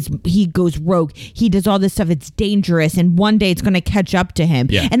 oh, he goes rogue, he does all this stuff, it's dangerous, and one day it's going to catch up to him.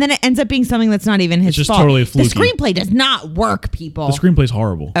 Yeah. And then it ends up being something that's not even his fault. It's just fault. totally fluky. The screenplay does not work, people. The screenplay's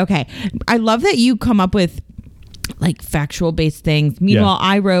horrible. Okay. I love that you come up with like factual based things. Meanwhile,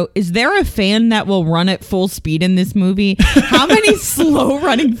 I wrote, is there a fan that will run at full speed in this movie? How many slow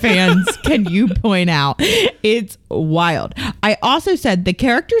running fans can you point out? It's wild. I also said the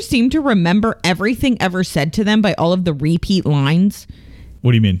characters seem to remember everything ever said to them by all of the repeat lines.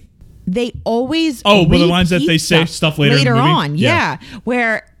 What do you mean? They always the lines that they say stuff later in the movie? on. Yeah.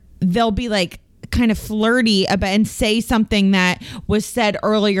 Where they'll be like kind of flirty about and say something that was said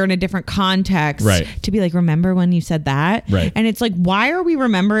earlier in a different context, right? To be like, remember when you said that, right? And it's like, why are we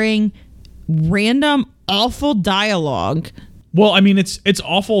remembering random awful dialogue? Well, I mean, it's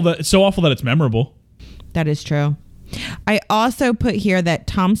awful it's so awful that it's memorable. That is true. I also put here that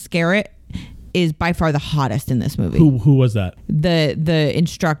Tom Skerritt is by far the hottest in this movie. Who was that? The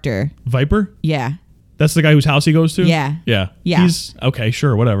instructor. Viper? Yeah. That's the guy whose house he goes to? Yeah. Yeah. Yeah. He's okay,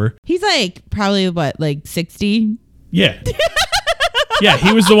 sure, whatever. He's like probably what, like 60? Yeah. Yeah,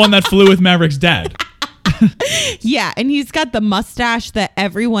 he was the one that flew with Maverick's dad. Yeah, and he's got the mustache that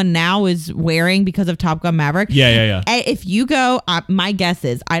everyone now is wearing because of Top Gun Maverick. Yeah. If you go, my guess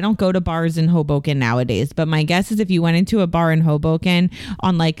is, I don't go to bars in Hoboken nowadays, but my guess is if you went into a bar in Hoboken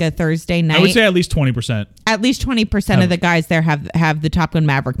on like a Thursday night, I would say at least 20%. At least 20% of the guys there have the Top Gun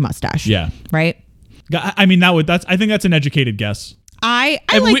Maverick mustache. Yeah. Right? I mean, I think that's an educated guess. I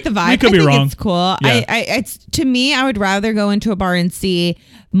like the vibe. We could be wrong. It's cool. Yeah. It's to me, I would rather go into a bar and see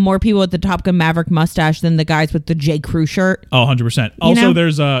more people with the Top Gun Maverick mustache than the guys with the J. Crew shirt. Oh, 100%. Also,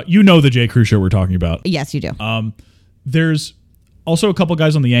 there's the J. Crew shirt we're talking about. Yes, you do. There's also a couple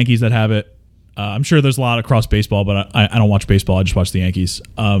guys on the Yankees that have it. I'm sure there's a lot across baseball, but I don't watch baseball. I just watch the Yankees.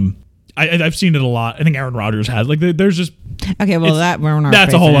 I've seen it a lot. I think Aaron Rodgers has. Like, there's just okay. Well,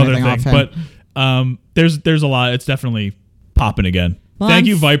 that's a whole other thing. But there's a lot. It's definitely popping again. Well, Thank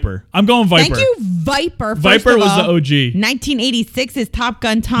you, Viper. I'm going Viper. Thank you, Viper. Viper was the OG. 1986 is Top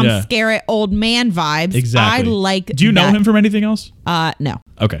Gun Tom Skerritt old man vibes. Exactly. I like. Do you know him from anything else? No.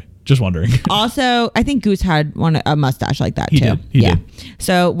 Okay. Just wondering. Also, I think Goose had a mustache like that too. He did.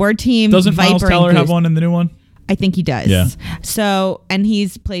 So we're team. Doesn't Viper Miles Teller have one in the new one? I think he does. Yeah. So, and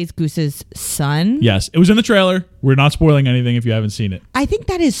plays Goose's son. Yes. It was in the trailer. We're not spoiling anything if you haven't seen it. I think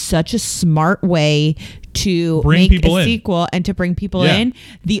that is such a smart way to bring make people a in. sequel and to bring people in.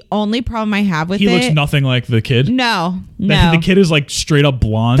 The only problem I have with he looks nothing like the kid. No. The kid is like straight up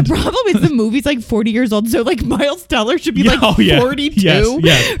blonde. The problem is the movie's like 40 years old. So like Miles Teller should be 42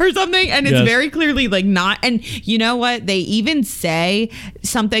 or something. And it's very clearly like not. And you know what? They even say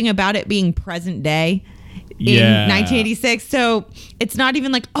something about it being present day. In 1986, so it's not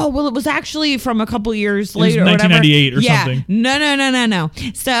even like, oh well, it was actually from a couple years later, 1998 or something. No.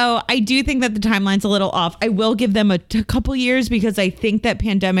 So I do think that the timeline's a little off. I will give them a couple years because I think that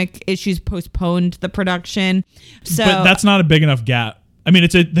pandemic issues postponed the production. So, but that's not a big enough gap. I mean,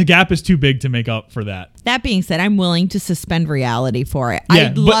 the gap is too big to make up for that. That being said, I'm willing to suspend reality for it.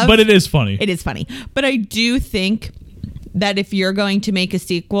 Yeah, but it is funny. It is funny, but I do think that if you're going to make a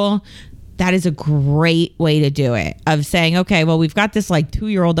sequel, that is a great way to do it, of saying, okay, well, we've got this like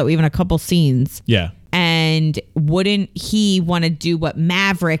 2-year-old that we have in a couple scenes. Yeah. And wouldn't he want to do what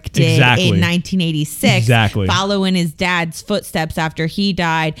Maverick did in 1986? Exactly. Follow in his dad's footsteps after he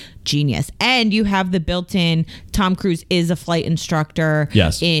died. Genius. And you have the built-in Tom Cruise is a flight instructor.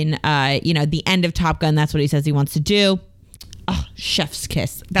 Yes. In the end of Top Gun. That's what he says he wants to do. chef's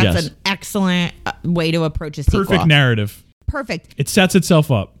kiss. That's an excellent way to approach a sequel. Perfect narrative. Perfect. It sets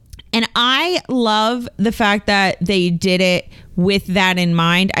itself up. And I love the fact that they did it with that in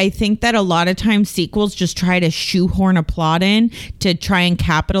mind. I think that a lot of times sequels just try to shoehorn a plot in to try and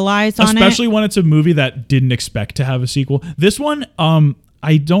capitalize on it. Especially when it's a movie that didn't expect to have a sequel. This one,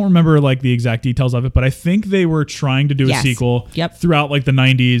 I don't remember like the exact details of it, but I think they were trying to do a sequel throughout like the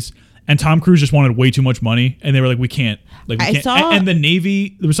 90s. And Tom Cruise just wanted way too much money. And they were like, we can't. And the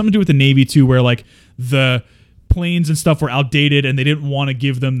Navy, there was something to do with the Navy too, where like the planes and stuff were outdated and they didn't want to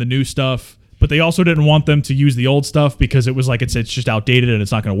give them the new stuff, but they also didn't want them to use the old stuff because it was like it's just outdated and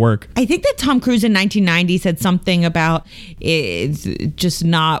it's not going to work. I think that Tom Cruise in 1990 said something about just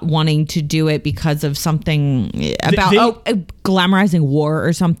not wanting to do it because of something about glamorizing war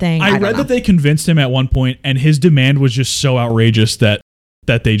or something. I read that they convinced him at one point and his demand was just so outrageous that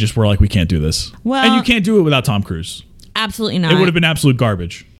they just were like, we can't do this. Well, and you can't do it without Tom Cruise. Absolutely not. It would have been absolute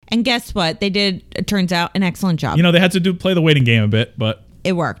garbage. And guess what? They did, it turns out, an excellent job. You know, they had to play the waiting game a bit, but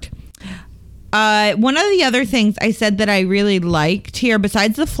it worked. One of the other things I said that I really liked here,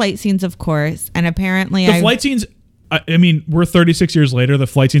 besides the flight scenes, of course, and apparently the flight scenes, I mean, we're 36 years later. The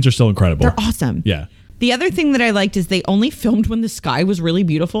flight scenes are still incredible. They're awesome. Yeah. The other thing that I liked is they only filmed when the sky was really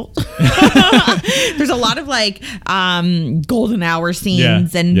beautiful. There's a lot of like golden hour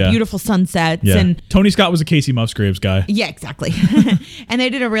scenes and beautiful sunsets. Yeah. And Tony Scott was a Casey Musgraves guy. Yeah, exactly. And they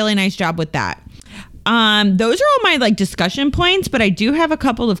did a really nice job with that. Those are all my like discussion points, but I do have a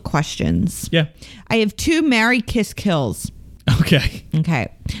couple of questions. Yeah. I have 2 marry, kiss, kills. Okay.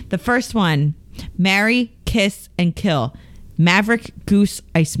 The first one, marry, kiss, and kill. Maverick, Goose,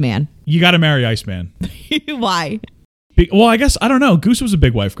 Iceman. You got to marry Iceman. Why? Well, I guess, I don't know. Goose was a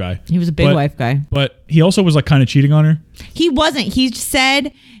big wife guy. He was a big wife guy. But he also was like kind of cheating on her. He wasn't. He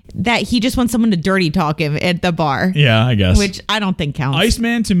said that he just wants someone to dirty talk him at the bar. Yeah, I guess. Which I don't think counts.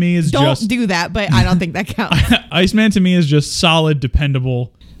 Iceman to me is Don't do that, but I don't think that counts. Iceman to me is just solid,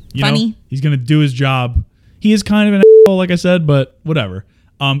 dependable. Funny. Know, he's going to do his job. He is kind of an asshole, like I said, but whatever.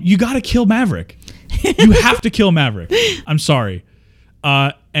 You got to kill Maverick. You have to kill Maverick. I'm sorry.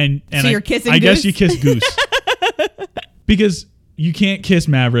 And so you're kissing I Goose? guess you kiss Goose. Because you can't kiss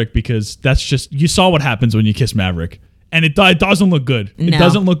Maverick because that's just, you saw what happens when you kiss Maverick. And it doesn't look good. No. It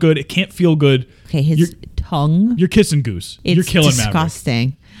doesn't look good. It can't feel good. Okay, his tongue. You're kissing Goose. You're killing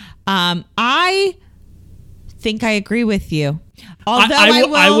disgusting. Maverick. I think I agree with you. Although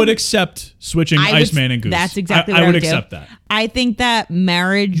I would accept switching Iceman and Goose. That's exactly what I would accept that. I think that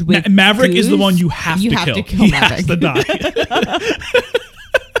marriage with Maverick Goose, is the one you have to kill. He Maverick. has to die.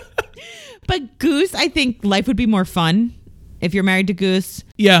 But Goose, I think life would be more fun if you're married to Goose.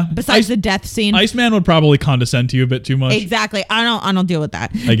 Yeah. Besides the death scene. Iceman would probably condescend to you a bit too much. Exactly. I don't deal with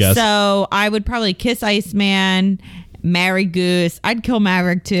that. I guess. So I would probably kiss Iceman, marry Goose. I'd kill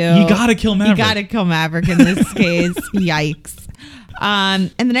Maverick too. You gotta kill Maverick. You gotta kill Maverick in this case. Yikes.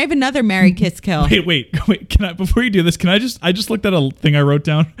 And then I have another marry, kiss, kill. Wait. Can I, before you do this, I just looked at a thing I wrote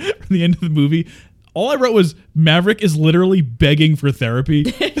down from the end of the movie. All I wrote was Maverick is literally begging for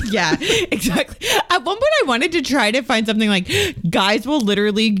therapy. Yeah, exactly. At one point I wanted to try to find something like guys will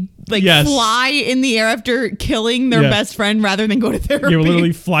literally fly in the air after killing their best friend rather than go to therapy. You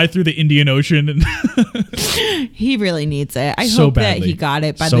literally fly through the Indian Ocean. And he really needs it. I hope that he got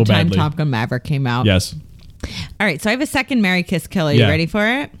it by the time Top Gun Maverick came out. Yes. All right, so I have a second marry, kiss, kill. Are you ready for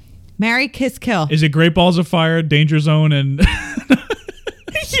it? Marry, kiss, kill. Is it Great Balls of Fire, Danger Zone, and... Yes.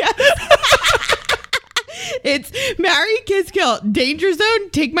 It's marry, kiss, kill, Danger Zone,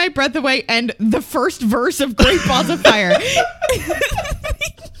 Take My Breath Away, and the first verse of Great Balls of Fire.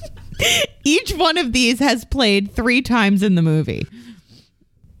 Each one of these has played 3 times in the movie.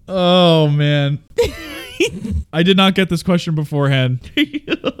 Oh, man. I did not get this question beforehand.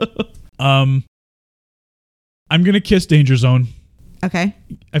 I'm going to kiss Danger Zone. Okay.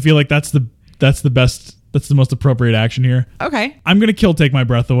 I feel like that's the best... That's the most appropriate action here. Okay. I'm going to kill Take My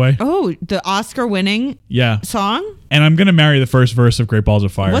Breath Away. Oh, the Oscar-winning song? And I'm going to marry the first verse of Great Balls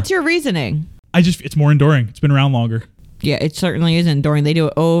of Fire. What's your reasoning? It's more enduring. It's been around longer. Yeah, it certainly is enduring. They do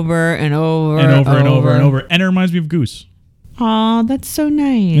it over and over and over and over and over. And it reminds me of Goose. Aw, that's so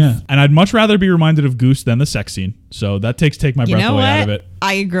nice. Yeah. And I'd much rather be reminded of Goose than the sex scene. So that takes Take My Breath Away out of it.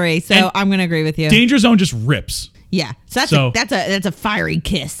 I agree. So I'm going to agree with you. Danger Zone just rips. Yeah, so that's a fiery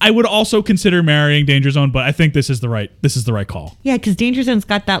kiss. I would also consider marrying Danger Zone, but I think this is the right call. Yeah, because Danger Zone's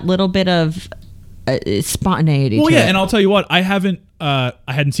got that little bit of spontaneity. Well, to yeah, it. and I'll tell you what, I hadn't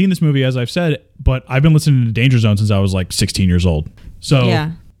seen this movie as I've said, but I've been listening to Danger Zone since I was like 16 years old. So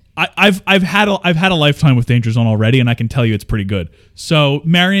yeah. I've had a lifetime with Danger Zone already, and I can tell you it's pretty good. So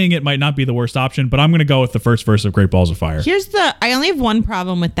marrying it might not be the worst option, but I'm going to go with the first verse of Great Balls of Fire. I only have one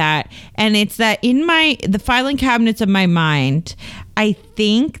problem with that, and it's that in the filing cabinets of my mind, I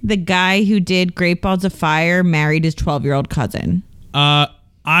think the guy who did Great Balls of Fire married his 12-year-old cousin.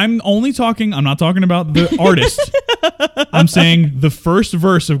 I'm not talking about the artist. I'm saying the first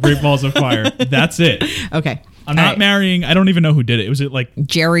verse of Great Balls of Fire. That's it. Okay. I'm not marrying. I don't even know who did it. Was it like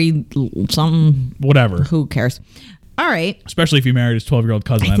Jerry something? Whatever. Who cares? All right. Especially if he married his 12-year-old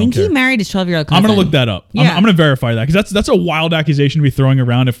cousin. I think he married his 12-year-old cousin. I'm going to look that up. Yeah. I'm going to verify that because that's a wild accusation to be throwing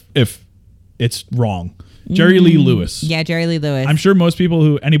around if it's wrong. Jerry Lee Lewis. Yeah, Jerry Lee Lewis. I'm sure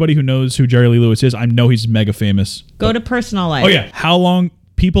anybody who knows who Jerry Lee Lewis is, I know he's mega famous. Go to personal life. Oh yeah. How long?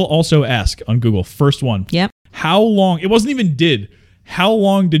 People also ask on Google. First one. Yep. How long? It wasn't even did. How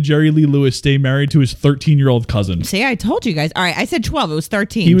long did Jerry Lee Lewis stay married to his 13-year-old cousin? See, I told you guys. All right, I said 12. It was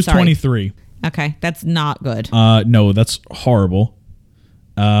 13. He was 23. Okay, that's not good. No, that's horrible.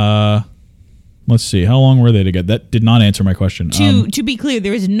 Let's see. How long were they together? That did not answer my question. To be clear,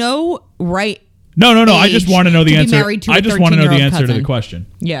 there is no right. No. I just want to know the answer. I just want to know the answer to the question.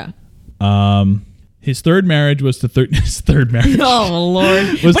 Yeah. His third marriage was to his third marriage. Oh Lord!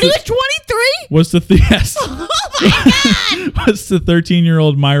 But he was 23. Was to yes. Oh my God! Was to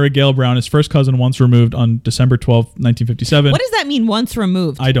 13-year-old Myra Gale Brown, his first cousin, once removed on December 12th, 1957. What does that mean? Once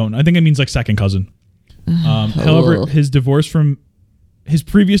removed? I don't. I think it means like second cousin. However, his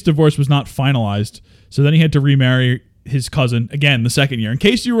previous divorce was not finalized, so then he had to remarry his cousin again the second year. In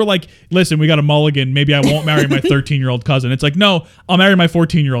case you were like, listen, we got a mulligan, maybe I won't marry my 13-year-old cousin. It's like, no, I'll marry my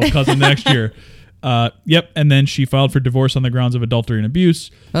 14-year-old cousin the next year. Yep. And then she filed for divorce on the grounds of adultery and abuse,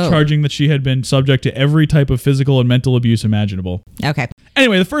 charging that she had been subject to every type of physical and mental abuse imaginable. Okay.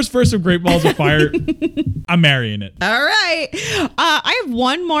 Anyway, the first verse of Great Balls of Fire, I'm marrying it. All right. I have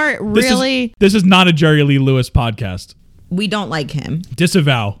one more really... This is not a Jerry Lee Lewis podcast. We don't like him.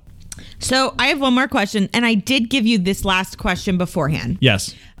 Disavow. So I have one more question, and I did give you this last question beforehand.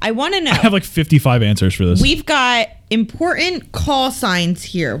 Yes. I want to know. I have like 55 answers for this. We've got important call signs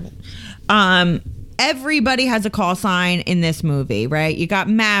here. Everybody has a call sign in this movie, right? You got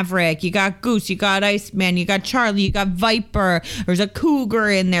Maverick, you got Goose, you got Iceman, you got Charlie, you got Viper. There's a cougar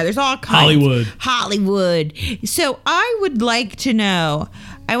in there. There's all kinds. Hollywood. So I would like to know,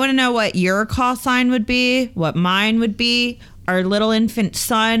 I want to know what your call sign would be, what mine would be, our little infant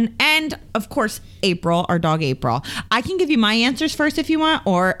son, and of course, April, our dog April. I can give you my answers first if you want,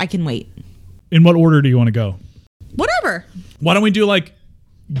 or I can wait. In what order do you want to go? Whatever. Why don't we do like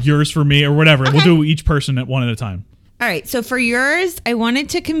yours for me or whatever? Okay. We'll do each person at one at a time. All right. So for yours, I wanted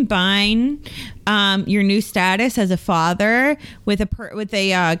to combine your new status as a father with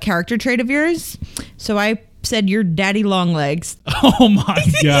a character trait of yours. So I said you're daddy long legs. Oh my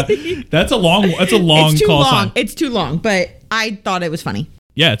God. That's a long call sign. It's too long, but I thought it was funny.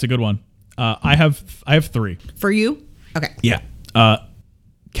 Yeah, it's a good one. I have three. For you? Okay. Yeah.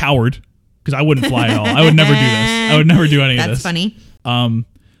 Coward, because I wouldn't fly at all. I would never do this. I would never do any of this. That's funny.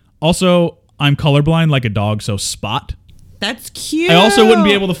 Also, I'm colorblind like a dog, so Spot. That's cute. I also wouldn't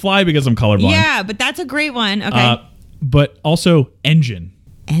be able to fly because I'm colorblind. Yeah, but that's a great one. Okay. But also Engine.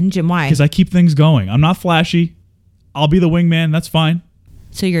 Engine, why? Because I keep things going. I'm not flashy. I'll be the wingman. That's fine.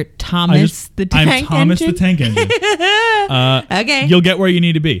 So you're Thomas the Tank Engine? I'm Thomas the Tank Engine. Okay. You'll get where you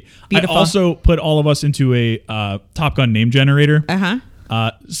need to be. Beautiful. I also put all of us into a Top Gun name generator.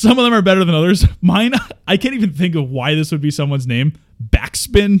 Some of them are better than others. Mine, I can't even think of why this would be someone's name.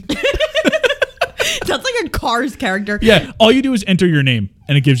 Backspin. Sounds like a Cars character. Yeah. All you do is enter your name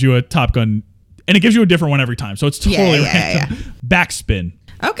and it gives you a Top Gun, and it gives you a different one every time. So it's totally random. Yeah. Backspin.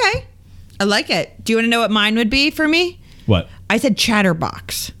 Okay. I like it. Do you want to know what mine would be for me? What? I said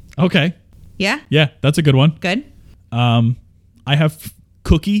Chatterbox. Okay. Yeah? Yeah, that's a good one. Good. I have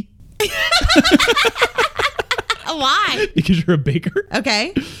Cookie. Why? Because you're a baker.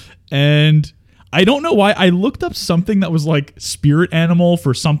 Okay. And I don't know why. I looked up something that was like spirit animal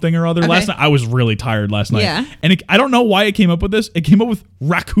for something or other last night. I was really tired last night. Yeah. And I don't know why it came up with this. It came up with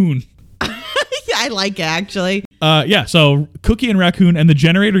raccoon. I like it, actually. Yeah, so Cookie and Raccoon, and the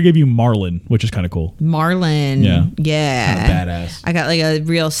generator gave you Marlin, which is kind of cool. Marlin. Yeah. Yeah. Kind of badass. I got like a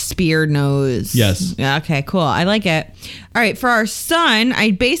real spear nose. Yes. Yeah, okay, cool. I like it. All right, for our son, I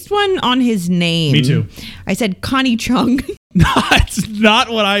based one on his name. Me too. I said Connie Chung. That's not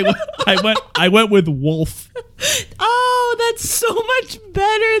what I went. I went with Wolf. Oh, that's so much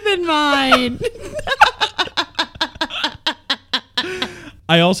better than mine.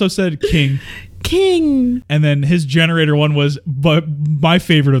 I also said King. And then his generator one was, but my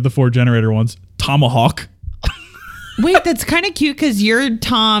favorite of the four generator ones, Tomahawk. Wait, that's kind of cute because you're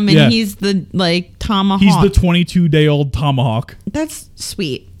Tom and he's the like Tomahawk. He's the 22-day-old Tomahawk. That's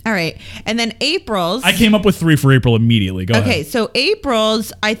sweet. All right. And then April's. I came up with 3 for April immediately. Go ahead. Okay, so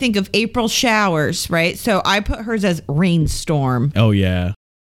April's, I think of April showers, right? So I put hers as rainstorm. Oh, yeah.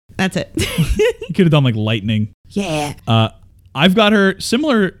 That's it. You could have done like lightning. Yeah. I've got her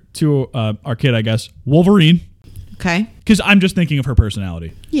similar to our kid, I guess, Wolverine. Okay. Because I'm just thinking of her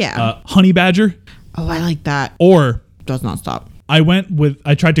personality. Yeah. Honey Badger. Oh, I like that. Or. Does not stop. I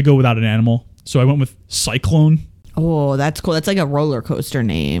tried to go without an animal. So I went with Cyclone. Oh, that's cool. That's like a roller coaster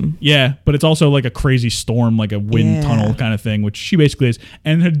name. Yeah, but it's also like a crazy storm, like a wind tunnel kind of thing, which she basically is.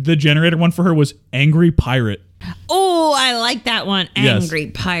 And the generator one for her was Angry Pirate. Oh, I like that one. Angry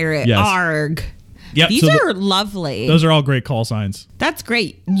Pirate. Yes. Arg. Yep, These are lovely. Those are all great call signs. That's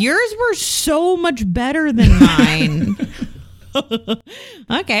great. Yours were so much better than mine.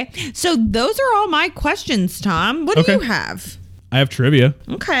 Okay. So those are all my questions, Tom. What do you have? I have trivia.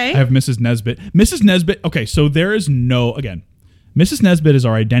 Okay. I have Mrs. Nesbitt. Mrs. Nesbitt. Okay, so there is Mrs. Nesbitt is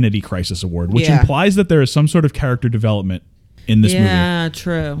our Identity Crisis Award, which implies that there is some sort of character development in this movie. Yeah,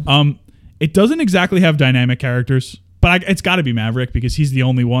 true. It doesn't exactly have dynamic characters, but it's got to be Maverick because he's the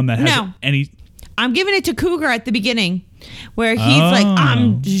only one that has any. I'm giving it to Cougar at the beginning, where he's like,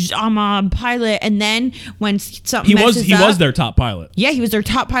 I'm a pilot, and then when something he was their top pilot. Yeah, he was their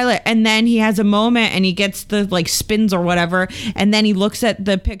top pilot, and then he has a moment, and he gets the like spins or whatever, and then he looks at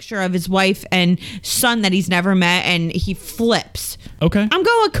the picture of his wife and son that he's never met, and he flips. Okay, I'm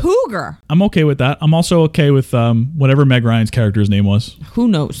going with Cougar. I'm okay with that. I'm also okay with whatever Meg Ryan's character's name was. Who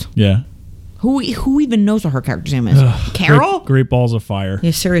knows? Yeah. Who even knows what her character's name is? Carol? Great Balls of Fire.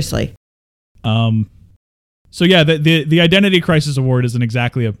 Yeah, seriously. So yeah, the Identity Crisis Award isn't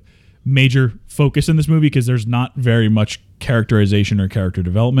exactly a major focus in this movie because there's not very much characterization or character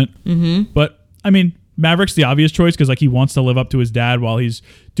development. Mm-hmm. But I mean, Maverick's the obvious choice because like he wants to live up to his dad while he's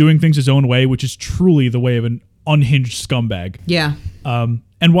doing things his own way, which is truly the way of an unhinged scumbag. Yeah.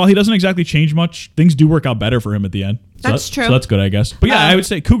 And while he doesn't exactly change much, things do work out better for him at the end. That's true. So that's good, I guess. But yeah, I would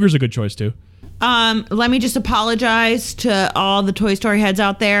say Cougar's a good choice too. Let me just apologize to all the Toy Story heads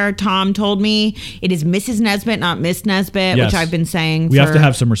out there. Tom told me it is Mrs. Nesbitt, not Miss Nesbitt, which I've been saying. We have to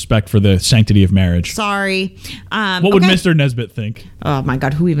have some respect for the sanctity of marriage. Sorry. What would Mr. Nesbitt think? Oh my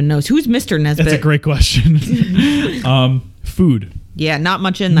God, who even knows? Who's Mr. Nesbitt? That's a great question. Food. Yeah, not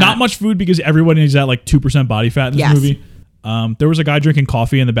much in that. Not much food because everyone is at like 2% body fat in this movie. There was a guy drinking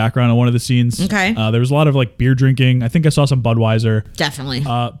coffee in the background on one of the scenes. Okay. There was a lot of like beer drinking. I think I saw some Budweiser. Definitely.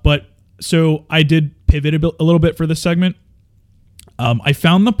 So I did pivot a little bit for this segment. I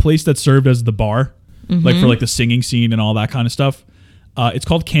found the place that served as the bar, like for like the singing scene and all that kind of stuff. It's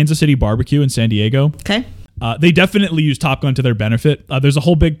called Kansas City Barbecue in San Diego. Okay. They definitely use Top Gun to their benefit. There's a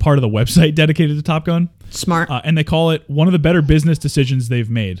whole big part of the website dedicated to Top Gun. Smart. And they call it one of the better business decisions they've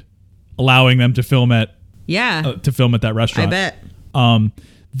made, allowing them to film at that restaurant. I bet.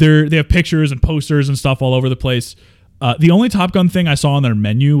 They have pictures and posters and stuff all over the place. The only Top Gun thing I saw on their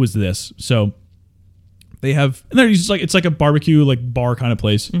menu was this. So they have, and they're just like, it's like a barbecue, like bar kind of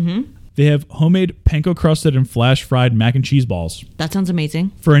place. Mm-hmm. They have homemade panko crusted and flash fried mac and cheese balls. That sounds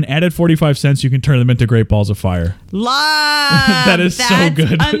amazing. For an added 45 cents, you can turn them into Great Balls of Fire. Love. That's so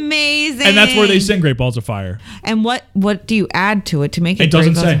good. Amazing. And that's where they sing Great Balls of Fire. And what do you add to it to make it? It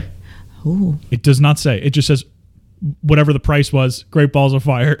doesn't say. Ooh. It does not say. It just says whatever the price was, Great Balls of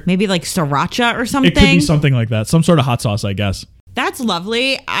Fire. Maybe like sriracha or something. It could be something like that. Some sort of hot sauce, I guess. That's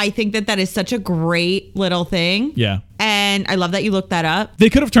lovely. I think that is such a great little thing. Yeah. And I love that you looked that up. They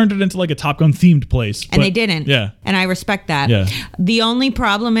could have turned it into like a Top Gun themed place. And they didn't. Yeah. And I respect that. Yeah. The only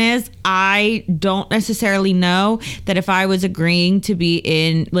problem is I don't necessarily know that if I was agreeing to be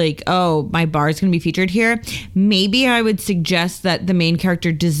in like, oh, my bar is going to be featured here, maybe I would suggest that the main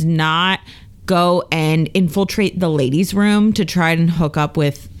character does not go and infiltrate the ladies' room to try and hook up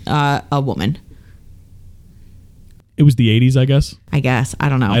with a woman. It was the 80s, I guess. I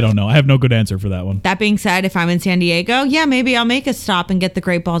don't know. I don't know. I have no good answer for that one. That being said, if I'm in San Diego, yeah, maybe I'll make a stop and get the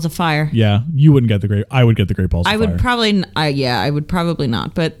Great Balls of Fire. Yeah, you wouldn't get I would get the Great Balls of Fire. I would probably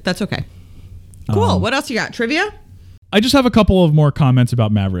not, but that's okay. Cool. What else you got? Trivia? I just have a couple of more comments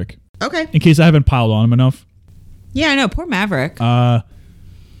about Maverick. Okay. In case I haven't piled on him enough. Yeah, I know. Poor Maverick.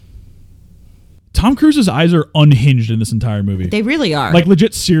 Tom Cruise's eyes are unhinged in this entire movie. They really are. Like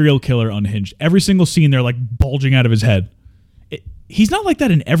legit serial killer unhinged. Every single scene, they're like bulging out of his head. he's not like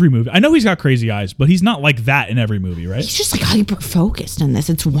that in every movie. I know he's got crazy eyes, but he's not like that in every movie, right? He's just like hyper focused in this.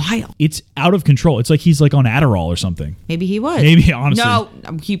 It's wild. It's out of control. It's like he's like on Adderall or something. Maybe he was. Maybe, honestly. No,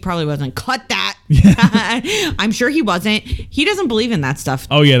 he probably wasn't. Cut that. I'm sure he wasn't. He doesn't believe in that stuff.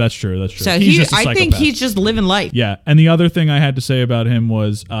 Oh yeah, that's true. That's true. So I think he's just living life. Yeah. And the other thing I had to say about him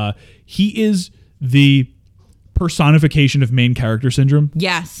was he is the personification of main character syndrome.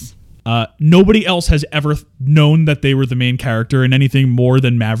 Yes. Nobody else has ever known that they were the main character in anything more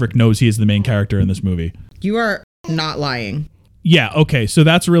than Maverick knows he is the main character in this movie. You are not lying. Yeah, okay, so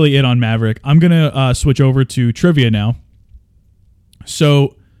that's really it on Maverick. I'm going to switch over to trivia now.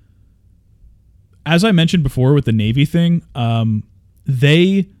 So, as I mentioned before with the Navy thing, after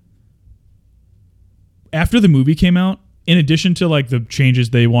the movie came out, in addition to like the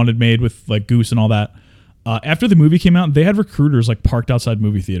changes they wanted made with like Goose and all that, after the movie came out, they had recruiters like parked outside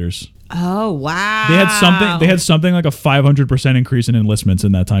movie theaters. Oh wow! They had something like a 500% increase in enlistments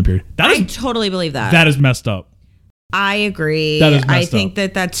in that time period. I totally believe that. That is messed up. I agree. That is messed I think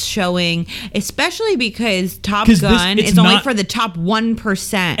up. that's showing, especially because Top Gun is only for the top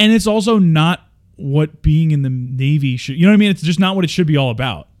 1%, and it's also not what being in the Navy should. You know what I mean? It's just not what it should be all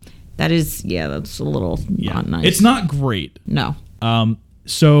about. That is, yeah, that's a little not nice. It's not great. No.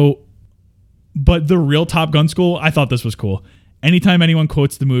 But the real Top Gun school, I thought this was cool. Anytime anyone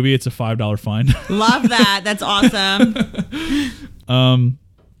quotes the movie, it's a $5 fine. Love that. That's awesome.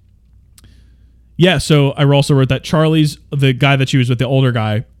 Yeah, so I also wrote that Charlie's the guy that she was with, the older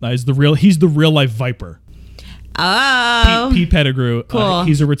guy, he's the real life Viper. Oh. Pete Pettigrew. Cool.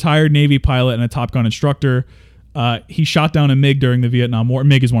 He's a retired Navy pilot and a Top Gun instructor. He shot down a MiG during the Vietnam War.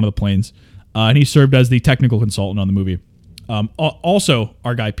 MiG is one of the planes. And he served as the technical consultant on the movie. Also,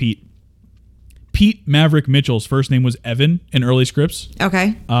 our guy Pete Maverick Mitchell's first name was Evan in early scripts.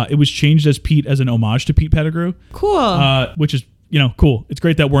 Okay. It was changed as Pete as an homage to Pete Pettigrew. Cool. Which is, cool. It's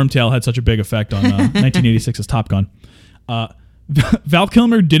great that Wormtail had such a big effect on 1986's Top Gun. Val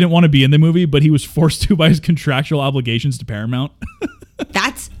Kilmer didn't want to be in the movie, but he was forced to by his contractual obligations to Paramount.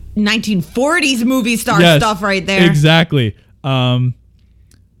 That's 1940s movie star stuff right there. Exactly.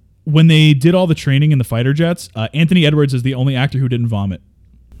 When they did all the training in the fighter jets, Anthony Edwards is the only actor who didn't vomit.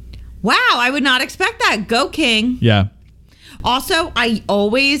 Wow, I would not expect that. Go King. Yeah. Also, I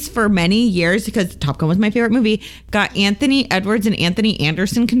always, for many years, because Top Gun was my favorite movie, got Anthony Edwards and Anthony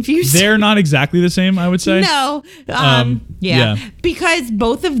Anderson confused. They're not exactly the same, I would say. No. Yeah. Because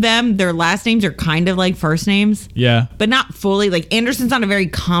both of them, their last names are kind of like first names. Yeah. But not fully. Like, Anderson's not a very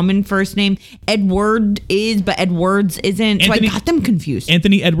common first name. Edward is, but Edwards isn't. So I got them confused.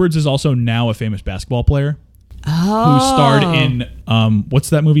 Anthony Edwards is also now a famous basketball player. Oh. Who starred in,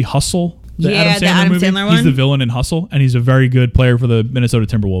 what's that movie, Hustle? The Adam Sandler movie. He's the villain in Hustle, and he's a very good player for the Minnesota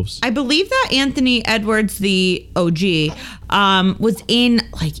Timberwolves. I believe that Anthony Edwards, the OG, was in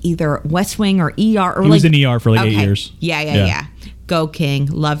like either West Wing or ER. Or he was in ER for like 8 years. Yeah. Go King.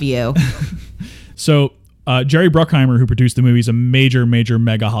 Love you. So Jerry Bruckheimer, who produced the movie, is a major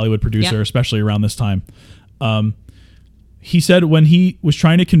mega Hollywood producer, especially around this time. He said when he was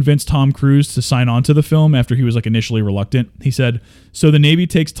trying to convince Tom Cruise to sign on to the film after he was like initially reluctant, he said, so the Navy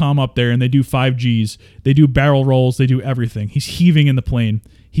takes Tom up there and they do 5 Gs. They do barrel rolls. They do everything. He's heaving in the plane.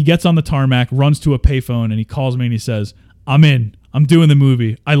 He gets on the tarmac, runs to a payphone, and he calls me and he says, I'm in. I'm doing the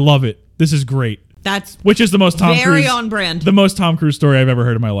movie. I love it. This is great. Which is the most Tom Cruise. Very on brand. The most Tom Cruise story I've ever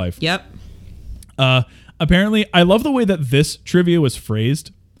heard in my life. Yep. Apparently, I love the way that this trivia was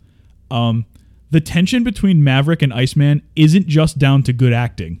phrased. The tension between Maverick and Iceman isn't just down to good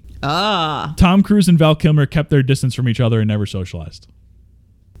acting. Tom Cruise and Val Kilmer kept their distance from each other and never socialized.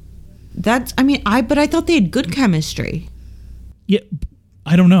 But I thought they had good chemistry. Yeah,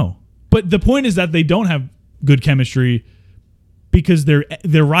 I don't know. But the point is that they don't have good chemistry because they're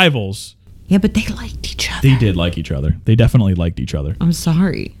rivals. Yeah, but they liked each other. They did like each other. They definitely liked each other. I'm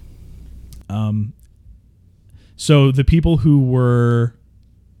sorry. So the people who were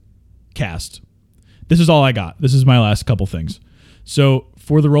cast... This is all I got. This is my last couple things. So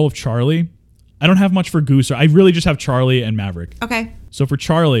for the role of Charlie, I don't have much for Goose. I really just have Charlie and Maverick. Okay. So for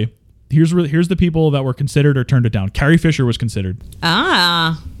Charlie, here's the people that were considered or turned it down. Carrie Fisher was considered.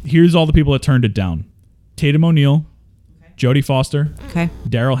 Here's all the people that turned it down. Tatum O'Neal, Jodie Foster,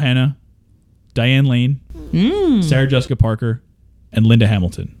 Daryl Hannah, Diane Lane, Sarah Jessica Parker, and Linda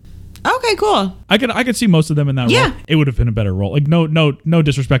Hamilton. Okay, cool. I could see most of them in that role. It would have been a better role. Like no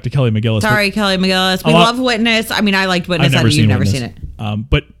disrespect to Kelly McGillis. Sorry, Kelly McGillis. We love Witness. I mean, I liked Witness. You've never seen it.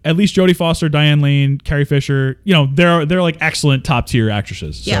 But at least Jodie Foster, Diane Lane, Carrie Fisher, they're like excellent top tier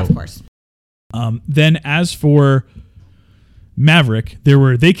actresses. Yeah, of course. Then as for Maverick,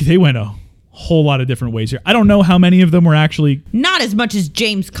 they went a whole lot of different ways here. I don't know how many of them were actually... Not as much as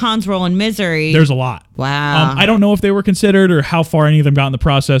James Caan's role in Misery. There's a lot. Wow. I don't know if they were considered or how far any of them got in the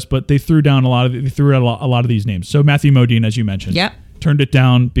process, but they threw out a lot of these names. So Matthew Modine, as you mentioned. Yep. Turned it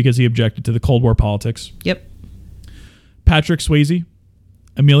down because he objected to the Cold War politics. Yep. Patrick Swayze,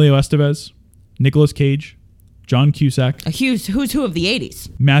 Emilio Estevez, Nicolas Cage, John Cusack. A who's who of the 80s.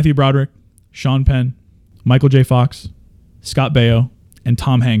 Matthew Broderick, Sean Penn, Michael J. Fox, Scott Baio, and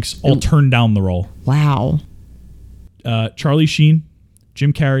Tom Hanks all turned down the role. Wow. Charlie Sheen,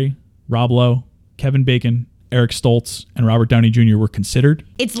 Jim Carrey, Rob Lowe, Kevin Bacon, Eric Stoltz, and Robert Downey Jr. were considered.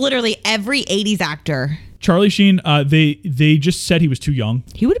 It's literally every 80s actor. Charlie Sheen, they just said he was too young.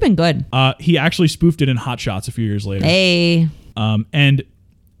 He would have been good. He actually spoofed it in Hot Shots a few years later. Hey. And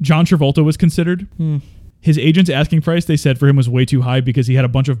John Travolta was considered. His agent's asking price, they said, for him was way too high because he had a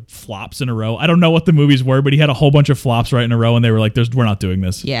bunch of flops in a row. I don't know what the movies were, but he had a whole bunch of flops right in a row, and they were like, we're not doing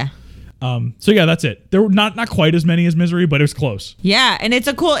this. Yeah. So yeah, that's it. There were not quite as many as Misery, but it was close. Yeah, and it's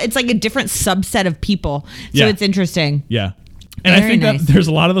like a different subset of people. So it's interesting. Yeah. And I think that there's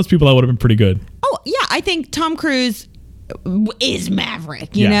a lot of those people that would have been pretty good. Oh, yeah. I think Tom Cruise is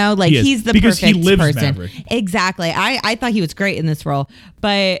Maverick, you know? Like, he's the because perfect he lives person. Maverick. Exactly. I thought he was great in this role.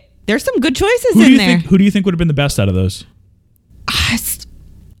 But there's some good choices in there. Who do you think would have been the best out of those?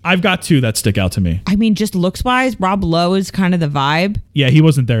 I've got two that stick out to me. I mean, just looks-wise, Rob Lowe is kind of the vibe. Yeah, he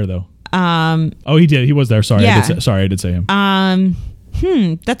wasn't there, though. Oh, he did. He was there. Sorry. Yeah. I did say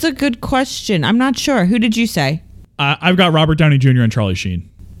him. That's a good question. I'm not sure. Who did you say? I've got Robert Downey Jr. and Charlie Sheen.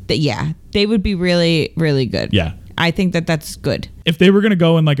 Yeah, they would be really, really good. Yeah. I think that's good. If they were going to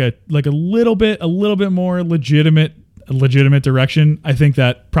go in like a little bit more legitimate direction, I think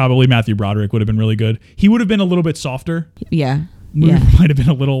that probably Matthew Broderick would have been really good. He would have been a little bit softer. Yeah. Might have been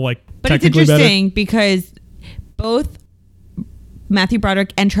a little but technically it's interesting better. Because both Matthew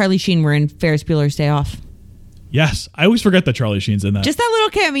Broderick and Charlie Sheen were in Ferris Bueller's Day Off. Yes. I always forget that Charlie Sheen's in that. Just that little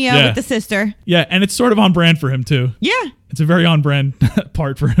cameo with the sister. Yeah, and it's sort of on brand for him too. Yeah. It's a very on brand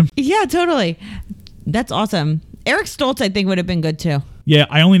part for him. Yeah, totally. That's awesome. Eric Stoltz, I think, would have been good too. Yeah,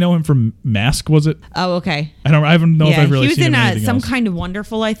 I only know him from Mask, was it? Oh, okay. I don't know if I've really seen him in anything he was in Some else. Kind of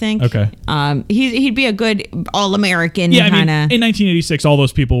Wonderful, I think. Okay. He'd be a good all-American kind of. In 1986, all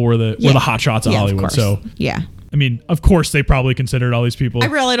those people were the hot shots of Hollywood. Of so yeah. I mean, of course, they probably considered all these people. I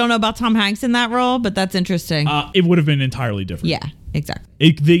really don't know about Tom Hanks in that role, but that's interesting. It would have been entirely different. Yeah,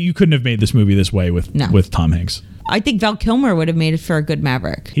 exactly. You couldn't have made this movie this way with Tom Hanks. I think Val Kilmer would have made it for a good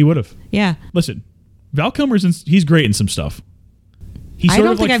Maverick. He would have. Yeah. Listen, Val Kilmer's he's great in some stuff. I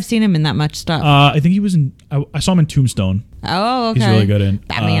don't think I've seen him in that much stuff. I think he was in. I saw him in Tombstone. Oh, okay. He's really good in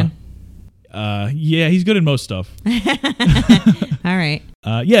Batman. Yeah, he's good in most stuff. All right.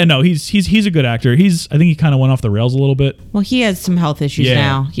 He's a good actor. I think he kind of went off the rails a little bit. Well, he has some health issues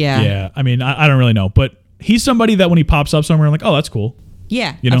now. Yeah. Yeah. I mean, I don't really know, but he's somebody that when he pops up somewhere, I'm like, oh, that's cool.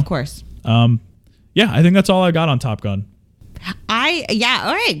 Yeah. Of course. Yeah, I think that's all I got on Top Gun. All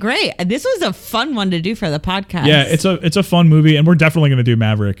right, great. This was a fun one to do for the podcast. Yeah, it's a fun movie, and we're definitely going to do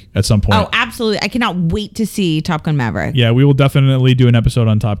Maverick at some point. Oh, absolutely. I cannot wait to see Top Gun Maverick. Yeah, we will definitely do an episode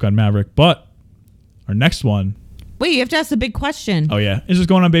on Top Gun Maverick, but our next one... Wait, you have to ask the big question. Oh, yeah. Is this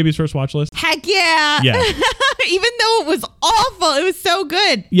going on Baby's First Watch List? Heck yeah. Yeah. Even though it was awful, it was so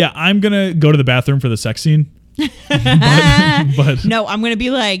good. Yeah, I'm going to go to the bathroom for the sex scene. but no, I'm going to be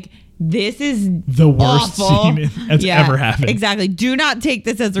like... This is the worst awful. scene that's ever happened. Exactly. Do not take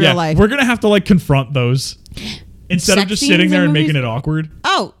this as real life. We're going to have to confront those instead of just sitting there and making it awkward.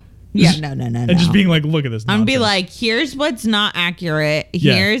 Oh, yeah. No. And just being like, look at this. I'm going to be like, here's what's not accurate.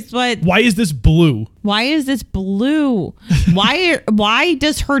 Here's what. Why is this blue? Why is this blue? Why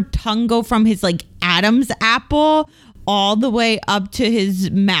does her tongue go from his Adam's apple all the way up to his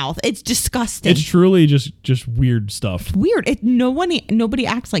mouth? It's disgusting. It's truly just weird stuff. Weird. Nobody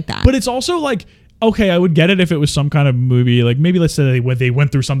acts like that. But it's also okay, I would get it if it was some kind of movie, maybe let's say they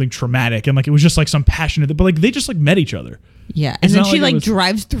went through something traumatic and it was just some passionate, but they just met each other. Yeah, and then she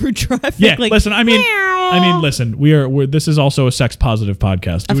drives through traffic. Yeah, listen, I mean, listen, we're this is also a sex positive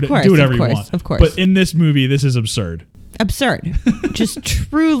podcast. Do whatever you want. Of course. But in this movie, this is absurd. Absurd. Just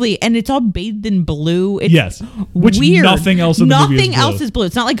truly. And it's all bathed in blue. It's yes. Which weird. Nothing else in the movie is blue. Nothing else is blue.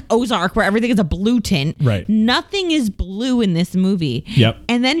 It's not like Ozark where everything is a blue tint. Right. Nothing is blue in this movie. Yep.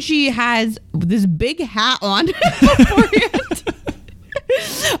 And then she has this big hat on beforehand.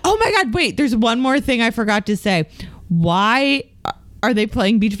 Oh my God. Wait, there's one more thing I forgot to say. Why are they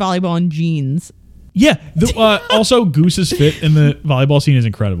playing beach volleyball in jeans? Yeah. Also, Goose's fit in the volleyball scene is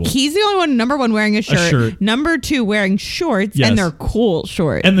incredible. He's the only one, number one, wearing a shirt. Number two, wearing shorts. Yes. And they're cool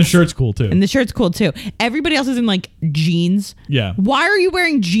shorts. And the shirt's cool, too. And the shirt's cool, too. Everybody else is in, like, jeans. Yeah. Why are you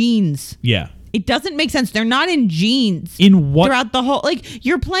wearing jeans? Yeah. It doesn't make sense. They're not in jeans. In what? Throughout the whole, like,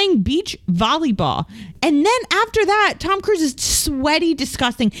 you're playing beach volleyball. And then after that, Tom Cruise is sweaty,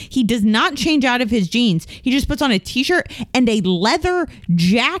 disgusting. He does not change out of his jeans. He just puts on a t-shirt and a leather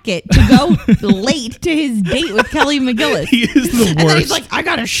jacket to go late to his date with Kelly McGillis. He is the worst. And then he's like, I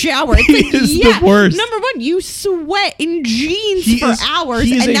gotta shower. It's He is the worst. Number one, you sweat in jeans for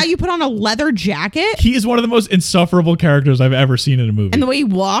hours, and now you put on a leather jacket. He is one of the most insufferable characters I've ever seen in a movie. And the way he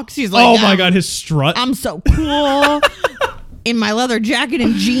walks, he's like, oh my God, his strut. I'm so cool. In my leather jacket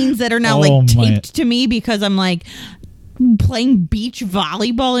and jeans that are now taped to me because I'm like playing beach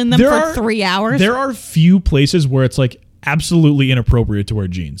volleyball in them for 3 hours. There are few places where it's like absolutely inappropriate to wear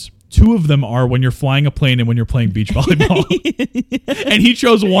jeans. Two of them are when you're flying a plane and when you're playing beach volleyball. And he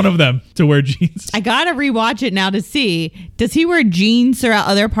chose one of them to wear jeans. I gotta rewatch it now to see. Does he wear jeans throughout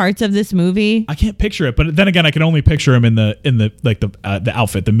other parts of this movie? I can't picture it, but then again, I can only picture him in the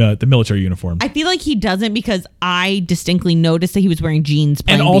outfit, the military uniform. I feel like he doesn't because I distinctly noticed that he was wearing jeans.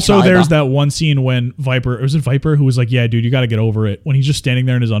 And also, there's that one scene when Viper who was like, "Yeah, dude, you got to get over it." When he's just standing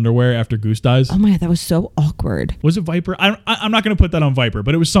there in his underwear after Goose dies. Oh my God, that was so awkward. Was it Viper? I'm not going to put that on Viper,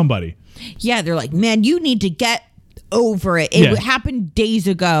 but it was somebody. Yeah, they're like, man, you need to get over it. It happened days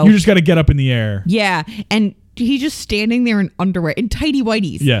ago. You just got to get up in the air. Yeah, and he's just standing there in underwear, in tighty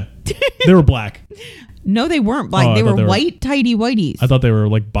whities. Yeah, they were black. No, they weren't black. They were white tighty whities. I thought they were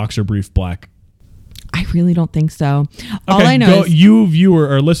like boxer brief black. I really don't think so. Okay, all I know is you viewer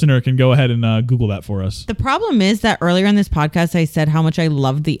or listener can go ahead and Google that for us. The problem is that earlier in this podcast, I said how much I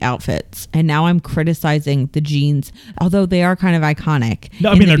loved the outfits, and now I'm criticizing the jeans, although they are kind of iconic.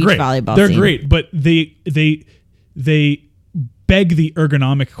 No, I mean, they're great. They're great, but they beg the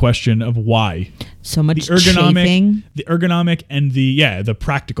ergonomic question of why. So much chafing. The ergonomic and the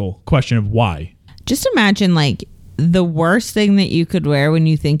practical question of why. Just imagine like the worst thing that you could wear when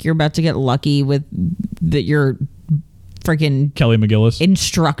you think you're about to get lucky with your freaking Kelly McGillis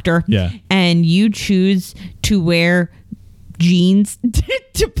instructor. Yeah. And you choose to wear jeans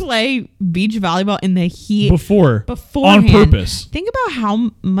to play beach volleyball in the heat beforehand. On purpose. Think about how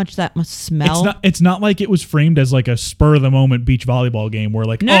much that must smell. It's not like it was framed as like a spur of the moment beach volleyball game where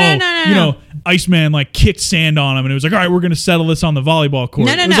like no. Iceman like kicked sand on him and it was like, all right, we're gonna settle this on the volleyball court.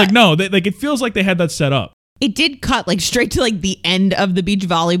 It was like no, like it feels like they had that set up. It did cut like straight to like the end of the beach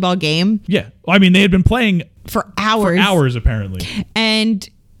volleyball game. Yeah. I mean, they had been playing for hours. Apparently. And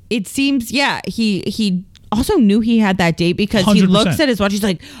it seems, he also knew he had that date because 100%. He looks at his watch. He's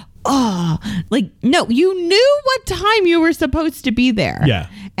like, oh, like, no, you knew what time you were supposed to be there. Yeah.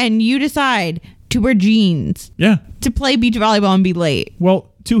 And you decide to wear jeans. Yeah. To play beach volleyball and be late.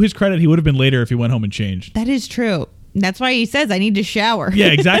 Well, to his credit, he would have been later if he went home and changed. That is true. That's why he says, I need to shower. Yeah,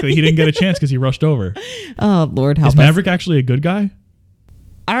 exactly. He didn't get a chance because he rushed over. Oh, Lord help us. Is Maverick actually a good guy?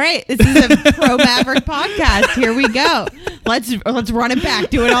 All right. This is a pro Maverick podcast. Here we go. Let's run it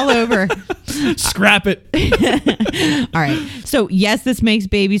back. Do it all over. Scrap it. All right. So, yes, this makes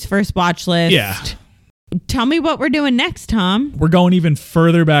Baby's first watch list. Yeah. Tell me what we're doing next, Tom. We're going even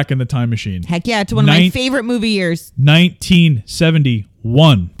further back in the time machine. Heck yeah. It's one of my favorite movie years.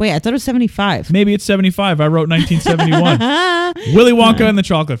 1971. Wait, I thought it was 75. Maybe it's 75. I wrote 1971. Willy Wonka and the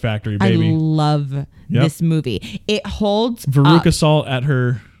Chocolate Factory, baby. I love this movie. It holds Veruca Salt at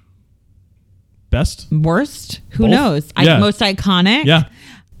her best? Worst? Who knows? Yeah. Most iconic? Yeah.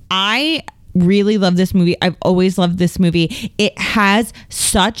 I really love this movie. I've always loved this movie. It has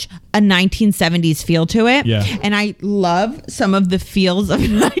such a 1970s feel to it. Yeah. And I love some of the feels of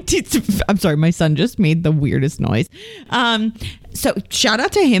 1970s. I'm sorry, my son just made the weirdest noise. So shout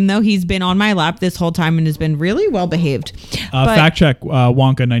out to him, though. He's been on my lap this whole time and has been really well behaved. Fact check,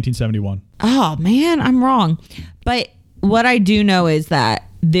 Wonka 1971. Oh, man, I'm wrong. But what I do know is that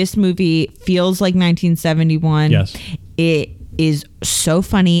this movie feels like 1971. Yes. It is so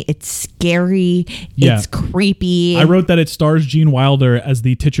funny. It's scary. Yeah. It's creepy. I wrote that it stars Gene Wilder as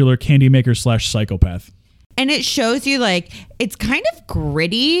the titular candy maker / psychopath. And it shows you like it's kind of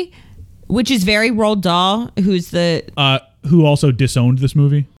gritty, which is very Roald Dahl, who's the who also disowned this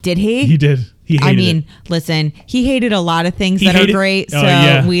movie. Did he? He did. He hated it. Listen, he hated a lot of things that are great,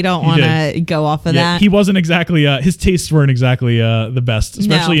 so we don't want to go off of that. He wasn't exactly, his tastes weren't exactly the best,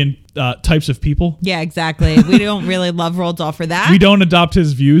 especially in types of people. Yeah, exactly. We don't really love Roald Dahl for that. We don't adopt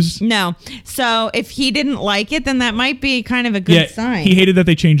his views. No. So if he didn't like it, then that might be kind of a good sign. He hated that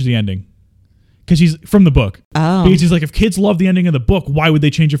they changed the ending. Because he's from the book. Oh. Because he's like, if kids love the ending of the book, why would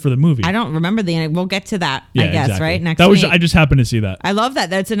they change it for the movie? I don't remember the ending. We'll get to that, I guess, exactly. Right? Next week. I just happened to see that. I love that.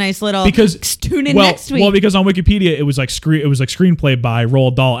 That's a nice little tune in next week. Well, because on Wikipedia, it was like screenplay by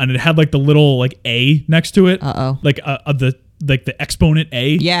Roald Dahl, and it had like the little like A next to it. Uh-oh. Like the exponent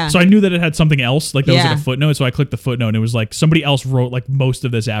A. Yeah. So I knew that it had something else. Like there was like a footnote. So I clicked the footnote, and it was like somebody else wrote like most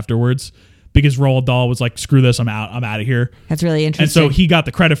of this afterwards. Because Roald Dahl was like, screw this, I'm out of here. That's really interesting. And so he got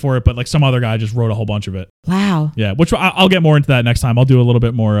the credit for it, but like some other guy just wrote a whole bunch of it. Wow. Yeah, which I'll get more into that next time. I'll do a little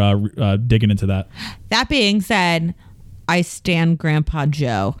bit more digging into that. That being said, I stan Grandpa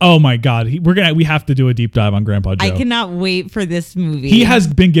Joe. Oh my God, we have to do a deep dive on Grandpa Joe. I cannot wait for this movie. He has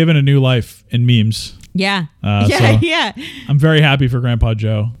been given a new life in memes. Yeah. Yeah. I'm very happy for Grandpa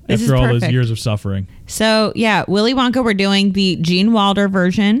Joe after all those years of suffering. So yeah, Willy Wonka, we're doing the Gene Wilder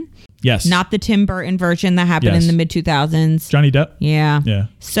version. Yes. Not the Tim Burton version that happened in the mid-2000s. Johnny Depp? Yeah. Yeah.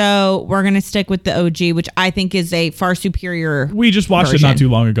 So we're going to stick with the OG, which I think is a far superior We just watched it not too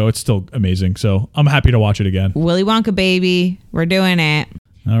long ago. It's still amazing. So I'm happy to watch it again. Willy Wonka, baby. We're doing it.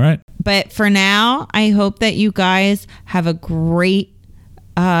 All right. But for now, I hope that you guys have a great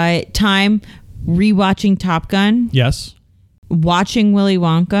time rewatching Top Gun. Yes. Watching Willy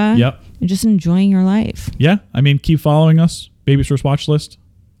Wonka. Yep. And just enjoying your life. Yeah. I mean, keep following us. Baby's First Watch List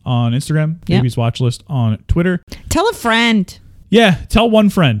on Instagram. Baby's Watch List on Twitter. Tell a friend. Yeah. Tell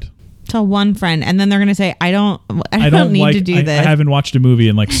one friend. Tell one friend. And then they're going to say, I don't need to do this. I haven't watched a movie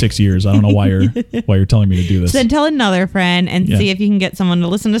in like 6 years. I don't know why you're telling me to do this. So then tell another friend and see if you can get someone to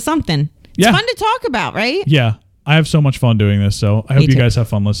listen to something. It's fun to talk about, right? Yeah. I have so much fun doing this. So I hope you guys have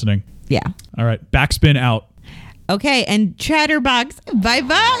fun listening. Yeah. All right. Backspin out. Okay. And Chatterbox.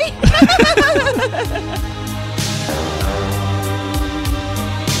 Bye-bye.